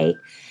communicate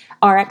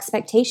our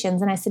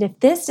expectations. And I said, if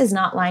this does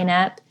not line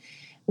up,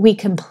 we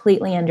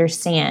completely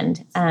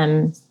understand,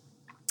 and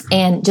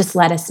just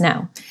let us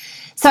know.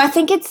 So I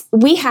think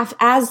we have,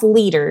 as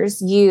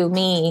leaders, you,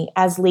 me,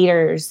 as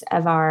leaders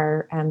of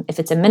our, if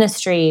it's a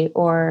ministry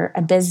or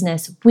a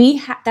business,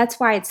 that's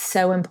why it's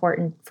so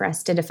important for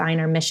us to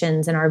define our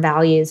missions and our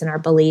values and our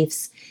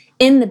beliefs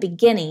in the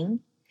beginning.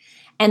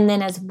 And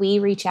then as we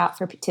reach out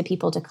to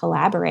people to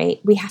collaborate,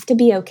 we have to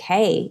be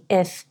okay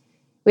if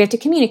we have to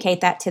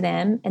communicate that to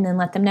them and then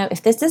let them know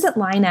if this doesn't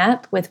line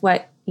up with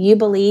what you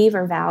believe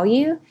or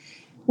value.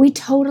 We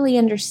totally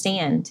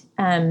understand.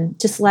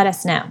 Just let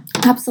us know.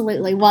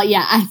 Absolutely. Well,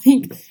 yeah, I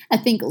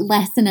think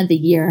lesson of the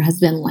year has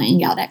been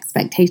laying out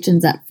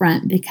expectations up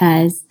front,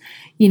 because,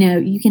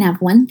 you can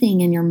have one thing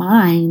in your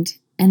mind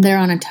and they're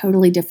on a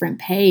totally different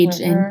page.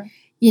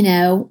 Mm-hmm.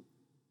 And,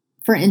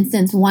 for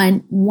instance,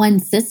 one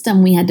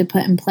system we had to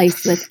put in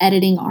place with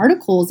editing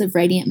articles of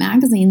Radiant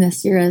Magazine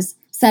this year is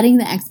setting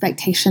the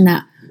expectation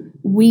that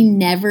we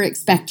never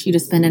expect you to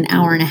spend an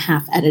hour and a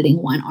half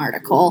editing one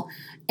article.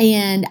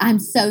 And I'm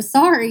so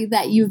sorry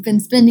that you've been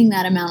spending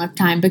that amount of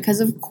time, because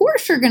of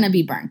course you're going to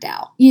be burnt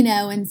out,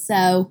 and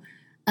so,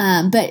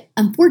 but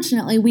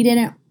unfortunately we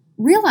didn't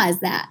realize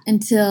that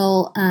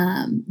until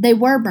they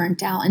were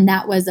burnt out. And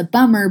that was a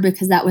bummer,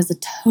 because that was a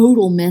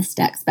total missed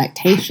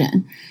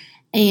expectation.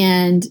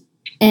 And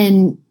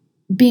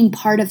being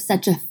part of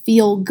such a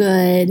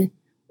feel-good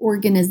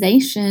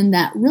organization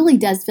that really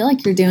does feel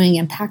like you're doing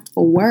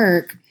impactful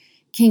work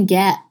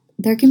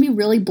there can be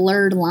really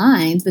blurred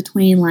lines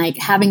between like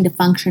having to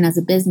function as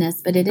a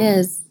business, but it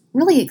is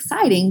really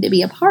exciting to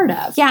be a part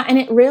of. Yeah. And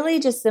it really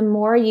just, the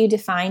more you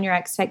define your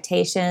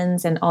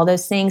expectations and all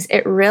those things,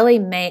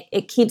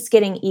 it keeps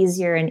getting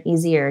easier and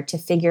easier to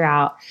figure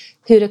out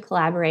who to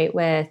collaborate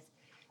with,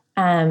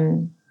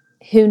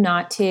 who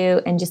not to,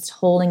 and just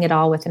holding it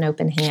all with an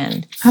open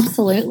hand.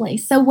 Absolutely.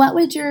 So what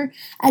would your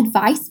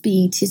advice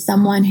be to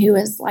someone who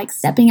is like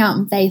stepping out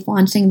in faith,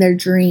 launching their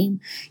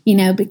dream?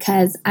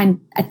 Because I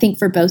think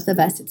for both of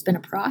us, it's been a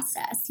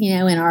process,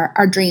 and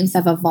our dreams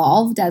have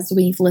evolved as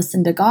we've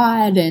listened to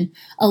God and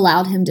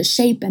allowed him to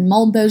shape and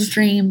mold those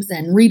dreams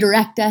and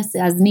redirect us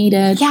as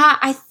needed. Yeah,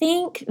 I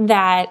think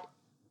that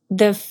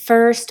the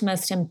first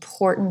most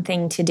important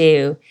thing to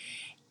do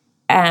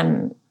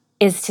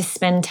is to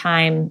spend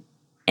time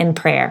in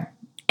prayer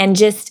and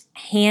just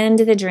hand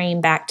the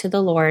dream back to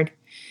the Lord.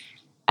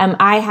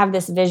 I have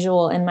this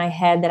visual in my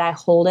head that I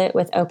hold it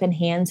with open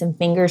hands and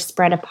fingers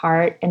spread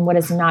apart, and what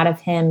is not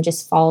of him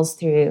just falls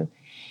through.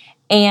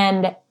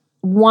 And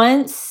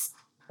once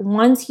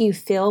you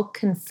feel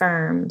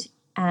confirmed,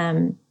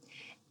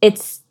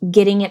 it's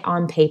getting it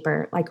on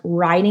paper, like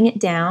writing it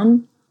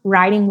down,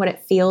 writing what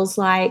it feels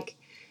like,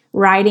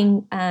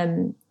 writing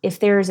if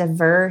there's a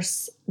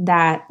verse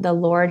that the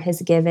Lord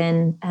has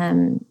given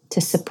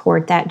to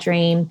support that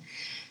dream.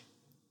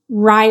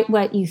 Write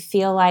what you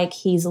feel like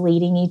he's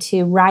leading you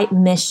to. Write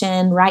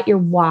mission, write your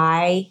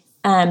why,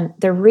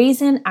 The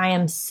reason I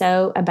am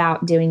so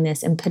about doing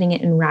this and putting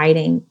it in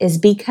writing is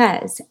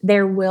because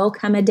there will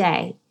come a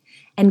day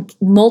and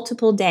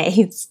multiple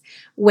days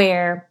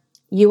where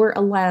you are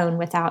alone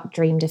without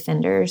dream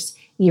defenders.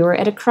 You are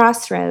at a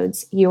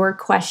crossroads. You are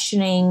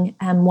questioning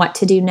what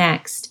to do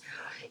next.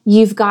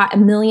 You've got a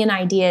million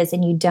ideas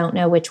and you don't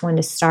know which one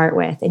to start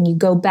with. And you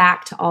go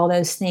back to all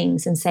those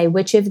things and say,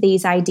 which of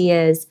these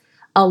ideas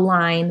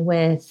align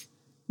with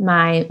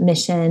my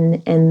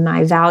mission and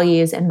my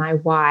values and my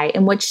why,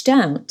 and which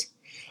don't.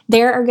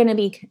 There are going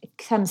to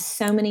come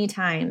so many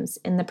times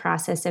in the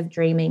process of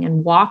dreaming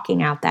and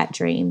walking out that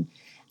dream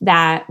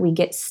that we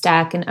get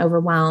stuck and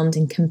overwhelmed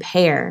and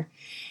compare.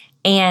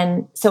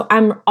 And so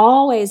I'm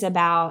always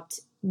about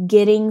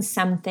getting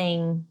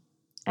something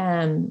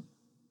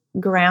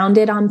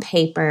grounded on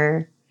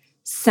paper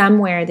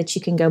somewhere that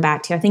you can go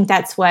back to. I think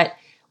that's why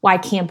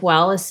Camp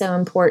Well is so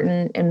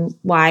important and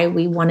why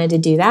we wanted to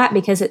do that,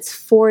 because it's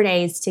 4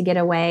 days to get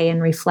away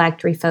and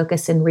reflect,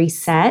 refocus, and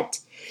reset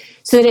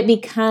so that it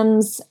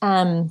becomes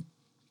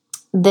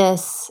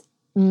this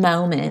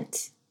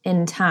moment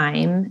in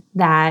time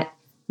that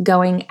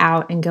going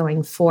out and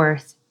going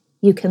forth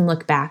you can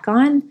look back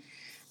on.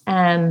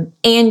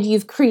 And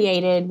you've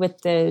created,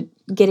 with the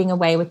getting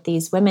away with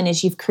these women,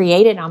 is you've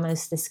created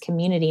almost this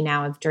community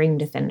now of dream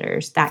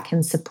defenders that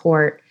can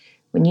support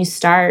when you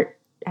start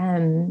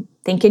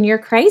thinking you're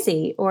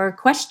crazy or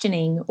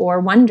questioning or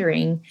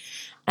wondering.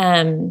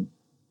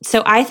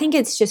 So I think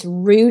it's just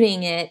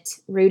rooting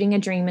a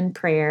dream in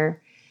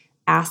prayer,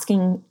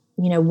 asking,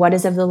 what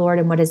is of the Lord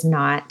and what is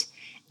not,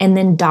 and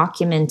then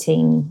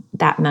documenting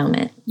that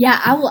moment.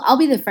 Yeah, I'll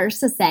be the first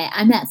to say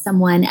I met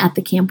someone at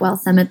the Camp Well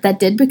Summit that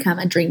did become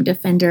a dream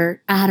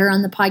defender. I had her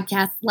on the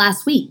podcast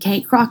last week,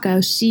 Kate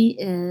Crocco. She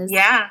is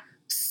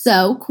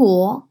so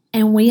cool.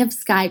 And we have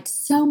Skyped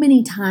so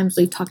many times.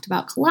 We've talked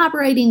about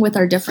collaborating with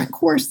our different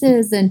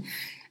courses. And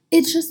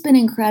it's just been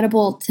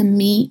incredible to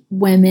meet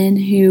women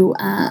who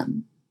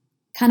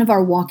kind of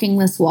are walking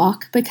this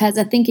walk, because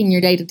I think in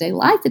your day-to-day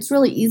life, it's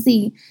really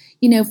easy,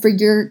 for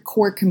your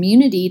core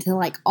community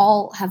to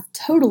all have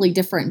totally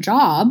different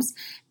jobs.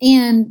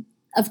 And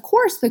of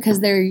course, because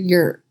they're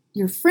your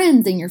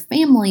friends and your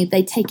family,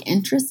 they take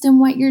interest in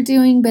what you're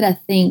doing. But I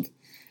think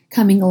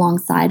coming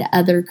alongside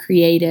other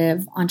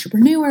creative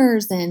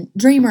entrepreneurs and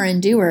dreamer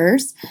and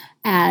doers,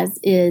 as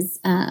is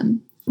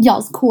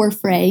y'all's core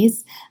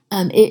phrase,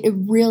 it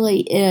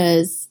really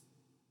is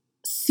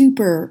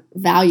super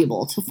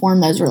valuable to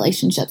form those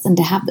relationships and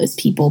to have those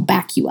people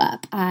back you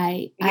up.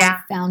 I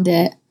found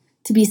it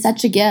to be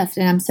such a gift,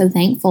 and I'm so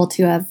thankful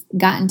to have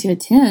gotten to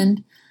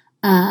attend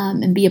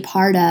and be a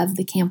part of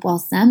the Camp Well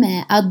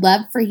Summit. I'd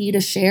love for you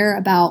to share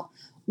about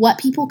what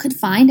people could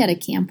find at a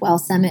Camp Well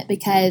Summit,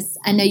 because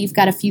I know you've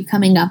got a few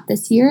coming up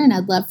this year, and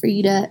I'd love for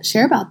you to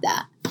share about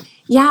that.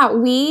 Yeah,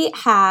 we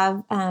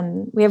have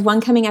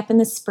one coming up in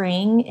the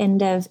spring,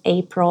 end of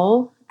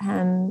April,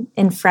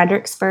 in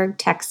Fredericksburg,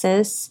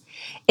 Texas.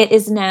 It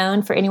is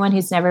known, for anyone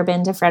who's never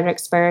been to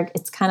Fredericksburg,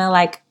 it's kind of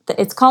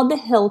it's called the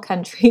Hill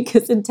Country,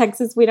 because in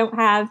Texas we don't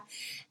have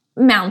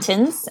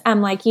mountains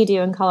like you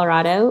do in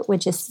Colorado,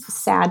 which is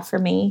sad for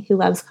me who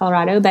loves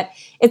Colorado, but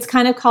it's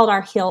kind of called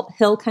our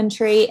hill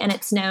country, and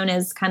it's known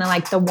as kind of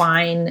like the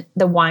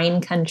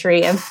wine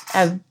country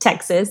of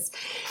Texas.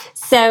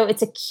 So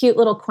it's a cute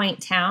little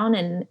quaint town,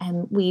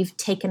 and we've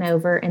taken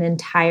over an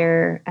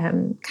entire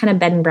kind of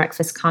bed and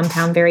breakfast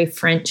compound, very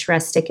French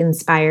rustic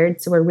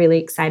inspired. So we're really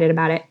excited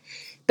about it.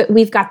 But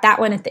we've got that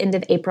one at the end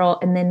of April,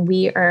 and then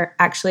we are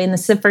actually, and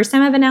this is the first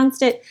time I've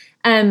announced it,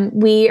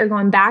 we are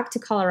going back to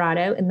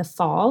Colorado in the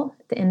fall,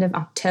 at the end of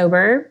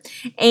October,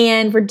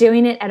 and we're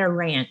doing it at a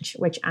ranch,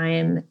 which I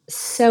am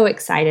so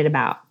excited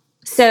about.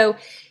 So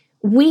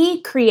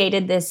we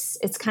created this,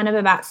 it's kind of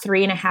about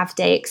 3.5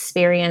 day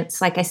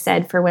experience, like I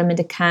said, for women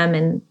to come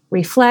and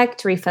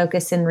reflect,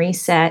 refocus, and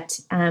reset.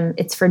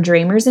 It's for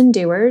dreamers and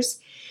doers.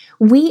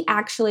 We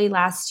actually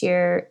last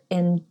year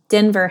in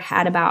Denver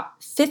had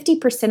about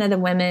 50% of the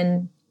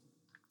women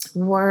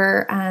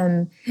were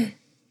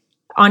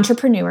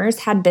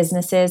entrepreneurs, had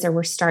businesses or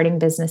were starting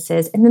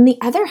businesses. And then the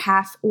other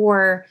half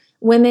were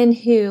women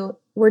who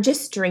were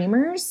just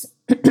dreamers.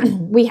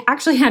 We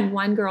actually had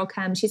one girl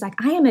come. She's like,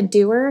 I am a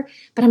doer,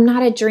 but I'm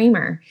not a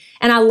dreamer.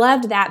 And I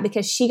loved that,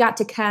 because she got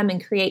to come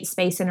and create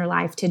space in her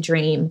life to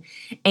dream.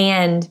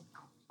 And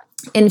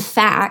in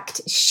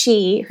fact,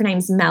 her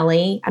name's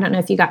Melly. I don't know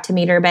if you got to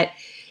meet her, but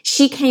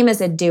she came as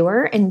a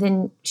doer, and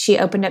then she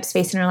opened up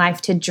space in her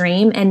life to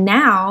dream. And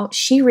now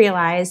she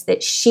realized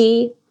that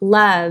she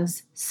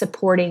loves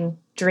supporting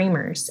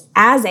dreamers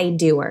as a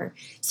doer.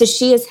 So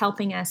she is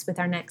helping us with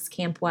our next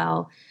Camp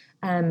Well,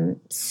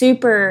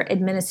 super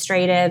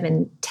administrative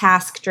and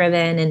task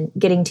driven, and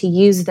getting to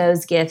use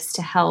those gifts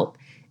to help,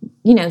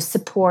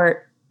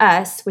 support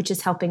us, which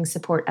is helping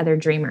support other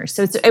dreamers.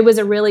 So it was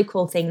a really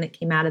cool thing that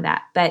came out of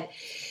that. But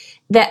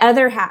the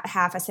other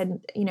half, I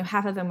said,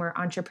 half of them were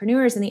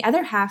entrepreneurs, and the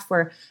other half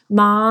were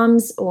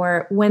moms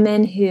or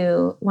women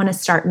who want to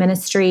start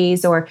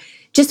ministries or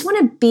just want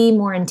to be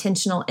more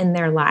intentional in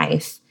their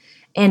life.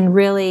 and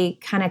really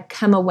kind of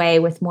come away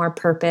with more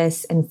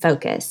purpose and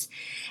focus.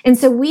 And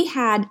so we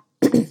had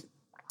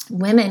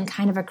women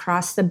kind of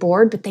across the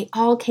board, but they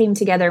all came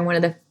together. And one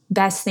of the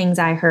best things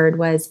I heard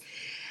was,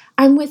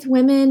 I'm with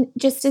women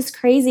just as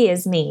crazy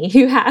as me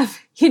who have,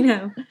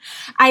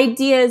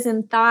 ideas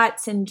and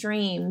thoughts and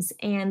dreams,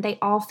 and they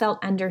all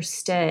felt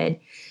understood.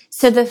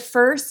 So the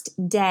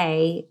first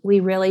day we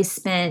really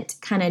spent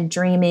kind of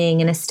dreaming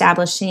and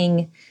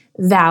establishing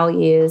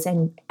values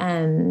and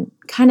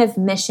kind of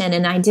mission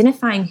and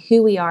identifying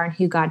who we are and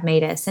who God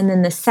made us. And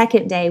then the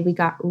second day we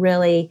got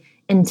really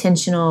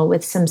intentional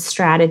with some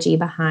strategy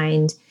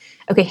behind,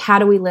 okay, how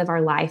do we live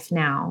our life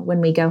now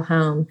when we go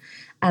home?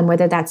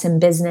 Whether that's in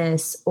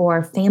business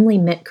or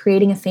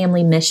creating a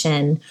family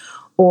mission,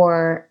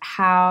 or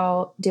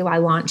how do I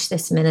launch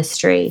this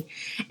ministry?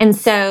 And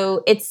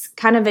so it's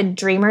kind of a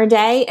dreamer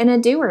day and a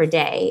doer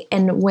day.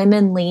 And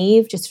women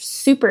leave just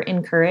super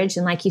encouraged.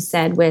 And like you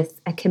said, with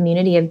a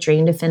community of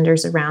dream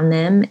defenders around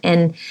them.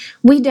 And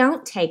we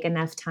don't take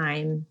enough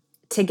time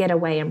to get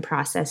away and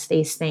process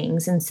these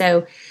things. And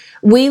so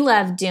we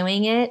love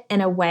doing it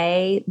in a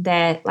way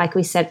that, like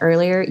we said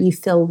earlier, you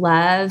feel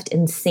loved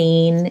and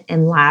seen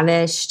and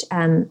lavished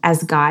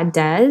as God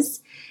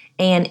does,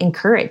 and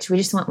encouraged. We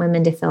just want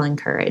women to feel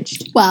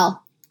encouraged.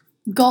 Well,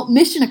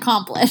 mission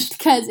accomplished,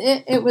 because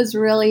it was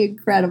really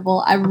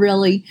incredible. I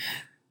really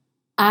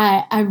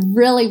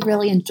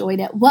enjoyed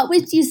it. What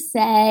would you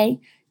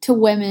say to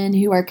women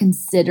who are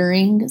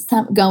considering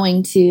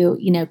going to,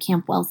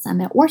 Camp Well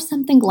Summit or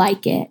something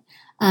like it?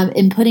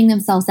 And putting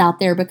themselves out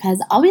there?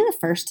 Because I'll be the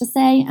first to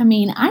say,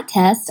 I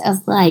test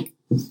as like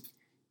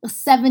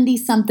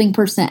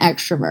 70-something%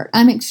 extrovert.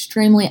 I'm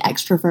extremely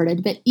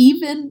extroverted, but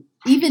even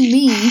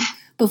me,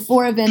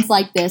 before events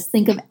like this,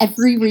 think of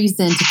every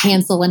reason to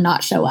cancel and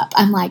not show up.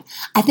 I'm like,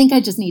 I think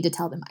I just need to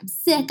tell them I'm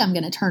sick. I'm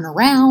going to turn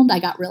around. I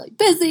got really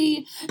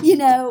busy.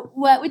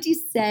 What would you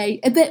say?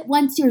 But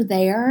once you're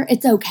there,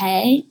 it's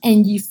okay.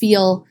 And you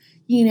feel,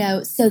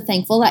 so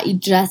thankful that you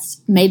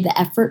just made the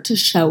effort to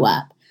show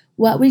up.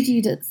 What would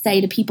you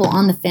say to people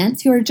on the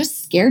fence who are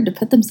just scared to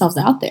put themselves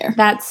out there?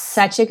 That's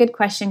such a good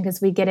question,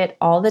 because we get it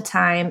all the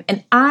time.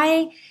 And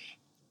I'm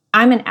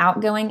an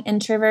outgoing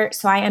introvert,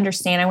 so I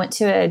understand. I went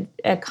to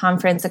a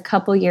conference a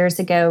couple years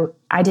ago.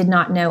 I did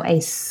not know a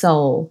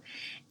soul.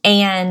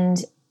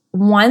 And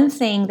one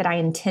thing that I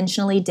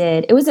intentionally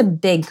did, it was a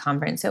big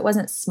conference, so it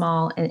wasn't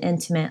small and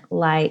intimate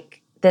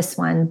like this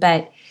one,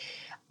 but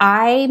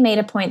I made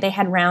a point. They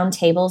had round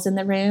tables in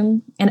the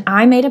room, and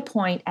I made a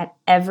point at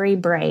every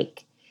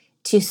break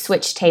to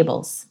switch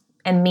tables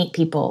and meet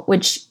people,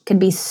 which could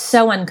be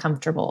so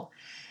uncomfortable.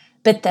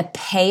 But the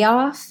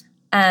payoff,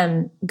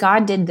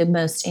 God did the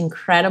most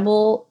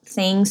incredible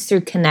things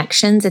through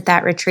connections at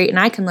that retreat. And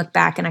I can look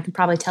back and I could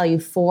probably tell you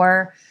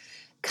 4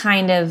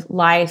 kind of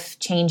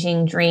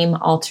life-changing,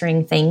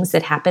 dream-altering things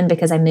that happened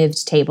because I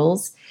moved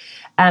tables,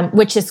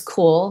 which is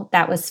cool.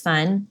 That was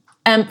fun.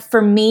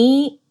 For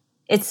me,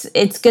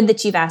 it's good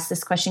that you've asked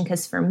this question,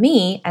 because for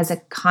me, as a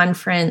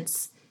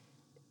conference,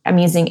 I'm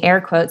using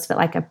air quotes, but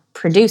like a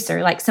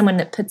producer, like someone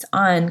that puts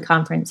on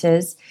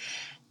conferences,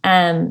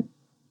 I'm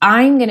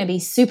going to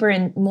be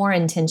more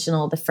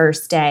intentional the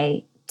first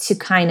day to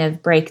kind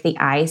of break the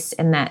ice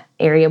in that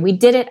area. We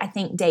did it, I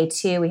think, day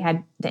 2. We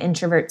had the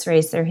introverts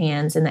raise their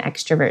hands and the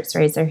extroverts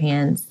raise their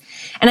hands.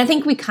 And I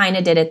think we kind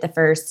of did it the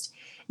first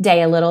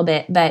day a little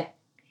bit, but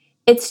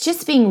it's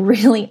just being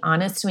really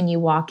honest when you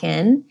walk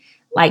in.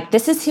 Like,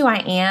 this is who I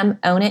am,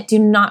 own it. Do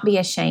not be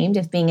ashamed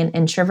of being an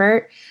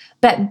introvert,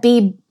 but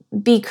be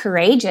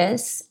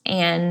courageous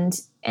and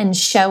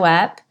show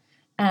up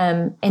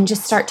and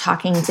just start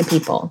talking to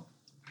people.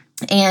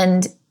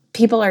 And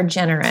people are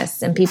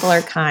generous and people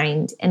are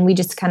kind, and we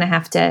just kind of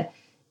have to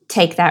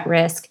take that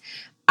risk.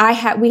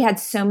 We had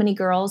so many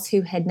girls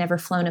who had never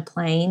flown a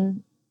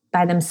plane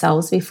by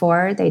themselves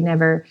before. They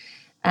never.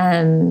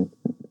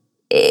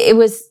 It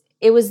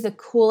was the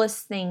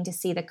coolest thing to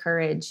see the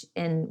courage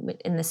in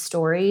the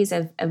stories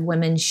of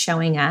women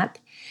showing up,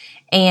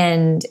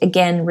 and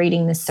again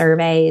reading the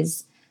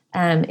surveys.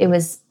 It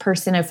was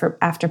person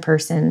after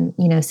person,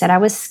 said, I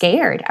was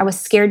scared. I was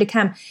scared to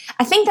come.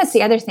 I think that's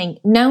the other thing.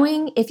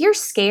 Knowing if you're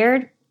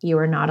scared, you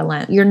are not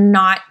alone.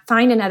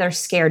 Find another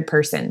scared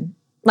person.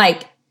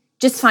 Like,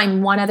 just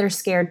find one other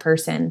scared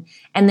person,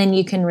 and then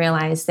you can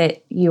realize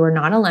that you are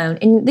not alone.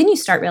 And then you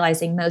start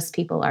realizing most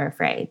people are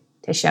afraid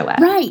to show up.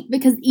 Right,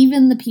 because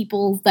even the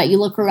people that you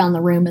look around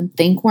the room and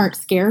think weren't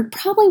scared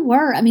probably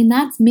were.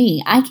 That's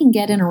me. I can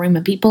get in a room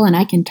of people and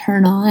I can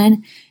turn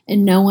on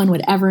and no one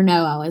would ever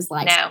know I was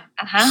like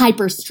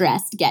hyper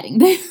stressed getting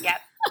there.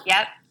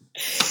 Yep.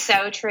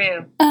 So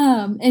true.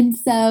 And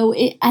so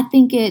I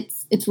think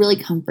it's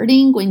really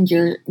comforting when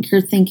you're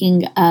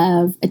thinking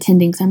of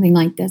attending something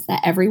like this,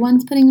 that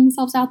everyone's putting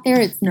themselves out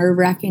there. It's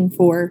nerve-wracking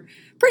for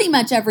pretty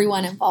much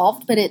everyone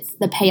involved, but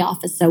the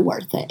payoff is so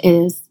worth it.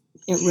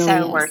 It really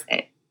so is. Worth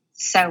it.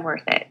 So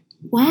worth it.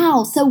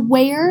 Wow. So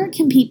where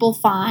can people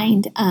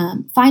find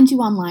you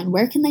online?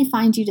 Where can they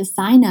find you to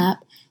sign up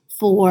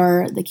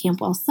for the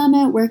Camp Well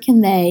Summit? Where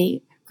can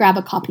they grab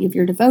a copy of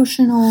your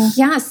devotional?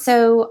 Yeah,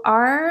 so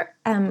our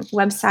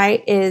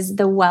website is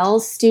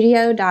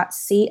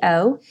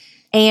thewellstudio.co.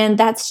 And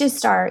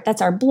that's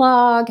our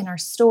blog and our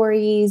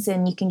stories,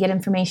 and you can get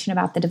information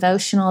about the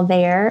devotional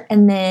there.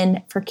 And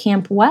then for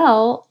Camp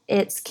Well,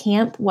 it's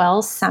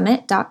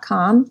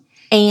campwellsummit.com.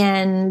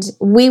 And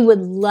we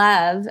would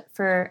love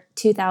for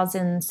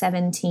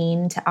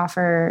 2017 to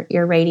offer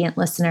your Radiant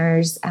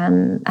listeners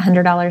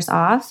 $100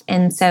 off.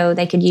 And so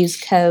they could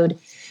use code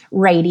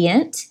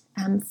RADIANT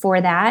for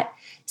that.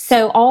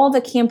 So all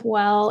the Camp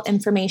Well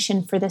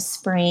information for the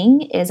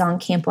spring is on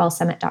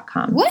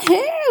campwellsummit.com.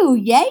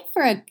 Woohoo! Yay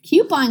for a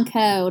coupon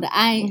code.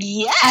 I'm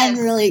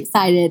really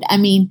excited. I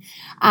mean,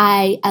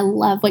 I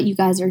love what you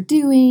guys are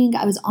doing.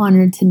 I was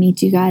honored to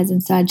meet you guys.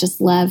 And so I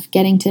just love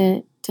getting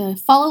to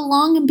follow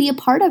along and be a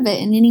part of it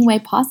in any way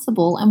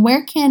possible. And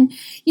where can,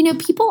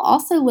 people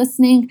also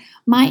listening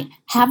might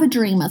have a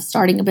dream of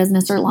starting a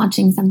business or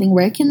launching something.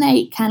 Where can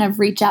they kind of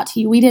reach out to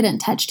you? We didn't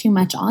touch too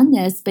much on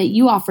this, but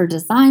you offer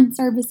design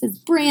services,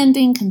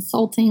 branding,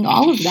 consulting,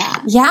 all of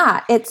that.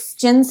 Yeah, it's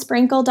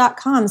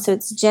jensprinkle.com. So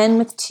it's Jen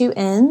with 2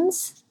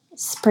 N's.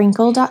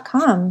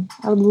 Sprinkle.com.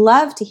 I would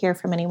love to hear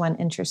from anyone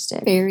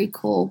interested. Very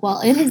cool. Well,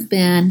 it has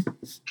been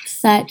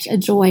such a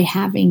joy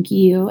having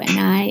you, and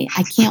I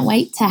can't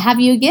wait to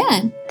have you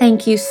again.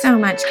 Thank you so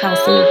much,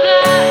 Kelsey.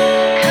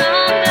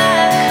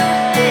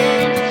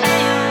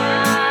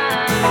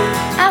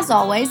 As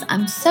always,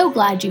 I'm so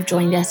glad you've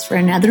joined us for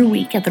another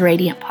week at the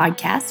Radiant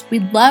Podcast.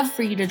 We'd love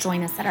for you to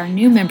join us at our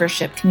new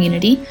membership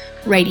community,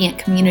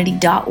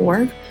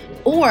 radiantcommunity.org,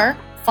 or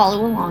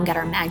follow along at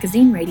our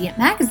magazine,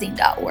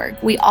 radiantmagazine.org.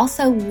 We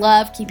also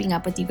love keeping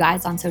up with you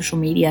guys on social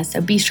media, so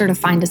be sure to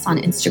find us on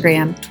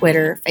Instagram,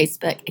 Twitter,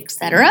 Facebook,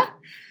 etc.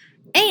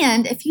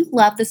 And if you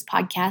love this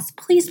podcast,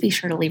 please be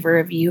sure to leave a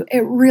review.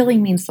 It really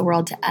means the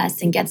world to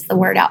us and gets the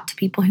word out to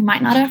people who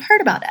might not have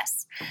heard about us.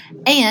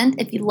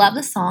 And if you love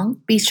the song,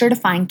 be sure to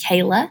find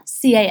Kayla,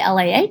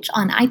 Calah,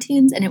 on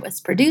iTunes, and it was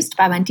produced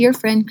by my dear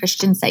friend,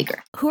 Christian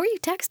Sager. Who are you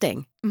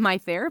texting? My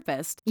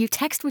therapist. You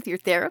text with your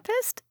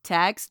therapist?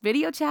 Text,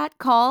 video chat,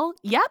 call.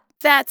 Yep.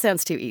 That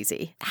sounds too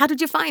easy. How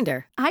did you find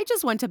her? I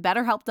just went to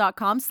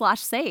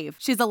betterhelp.com/save.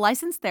 She's a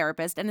licensed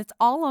therapist and it's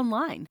all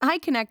online. I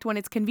connect when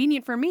it's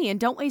convenient for me and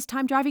don't waste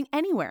time driving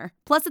anywhere.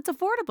 Plus, it's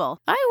affordable.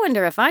 I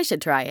wonder if I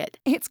should try it.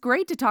 It's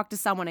great to talk to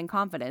someone in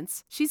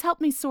confidence. She's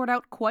helped me sort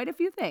out quite a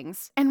few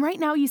things. And right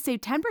now you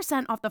save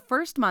 10% off the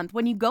first month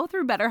when you go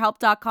through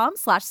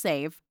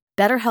betterhelp.com/save.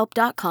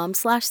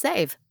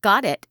 Betterhelp.com/save.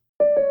 Got it.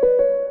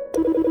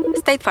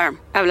 State Farm.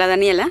 ¿Habla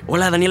Daniela?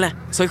 Hola, Daniela.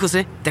 Soy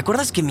José. ¿Te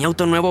acuerdas que mi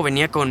auto nuevo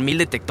venía con 1000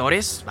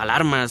 detectores?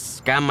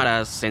 Alarmas,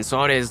 cámaras,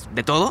 sensores,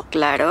 ¿de todo?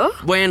 Claro.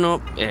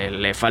 Bueno,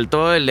 le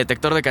faltó el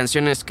detector de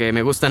canciones que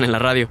me gustan en la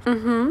radio.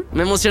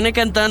 Me emocioné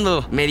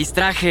cantando, me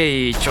distraje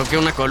y choqué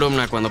una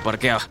columna cuando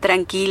parqueaba.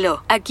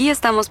 Tranquilo. Aquí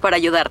estamos para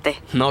ayudarte.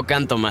 No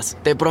canto más,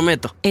 te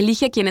prometo.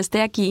 Elige a quien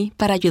esté aquí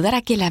para ayudar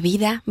a que la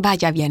vida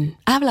vaya bien.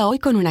 Habla hoy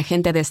con un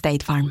agente de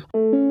State Farm.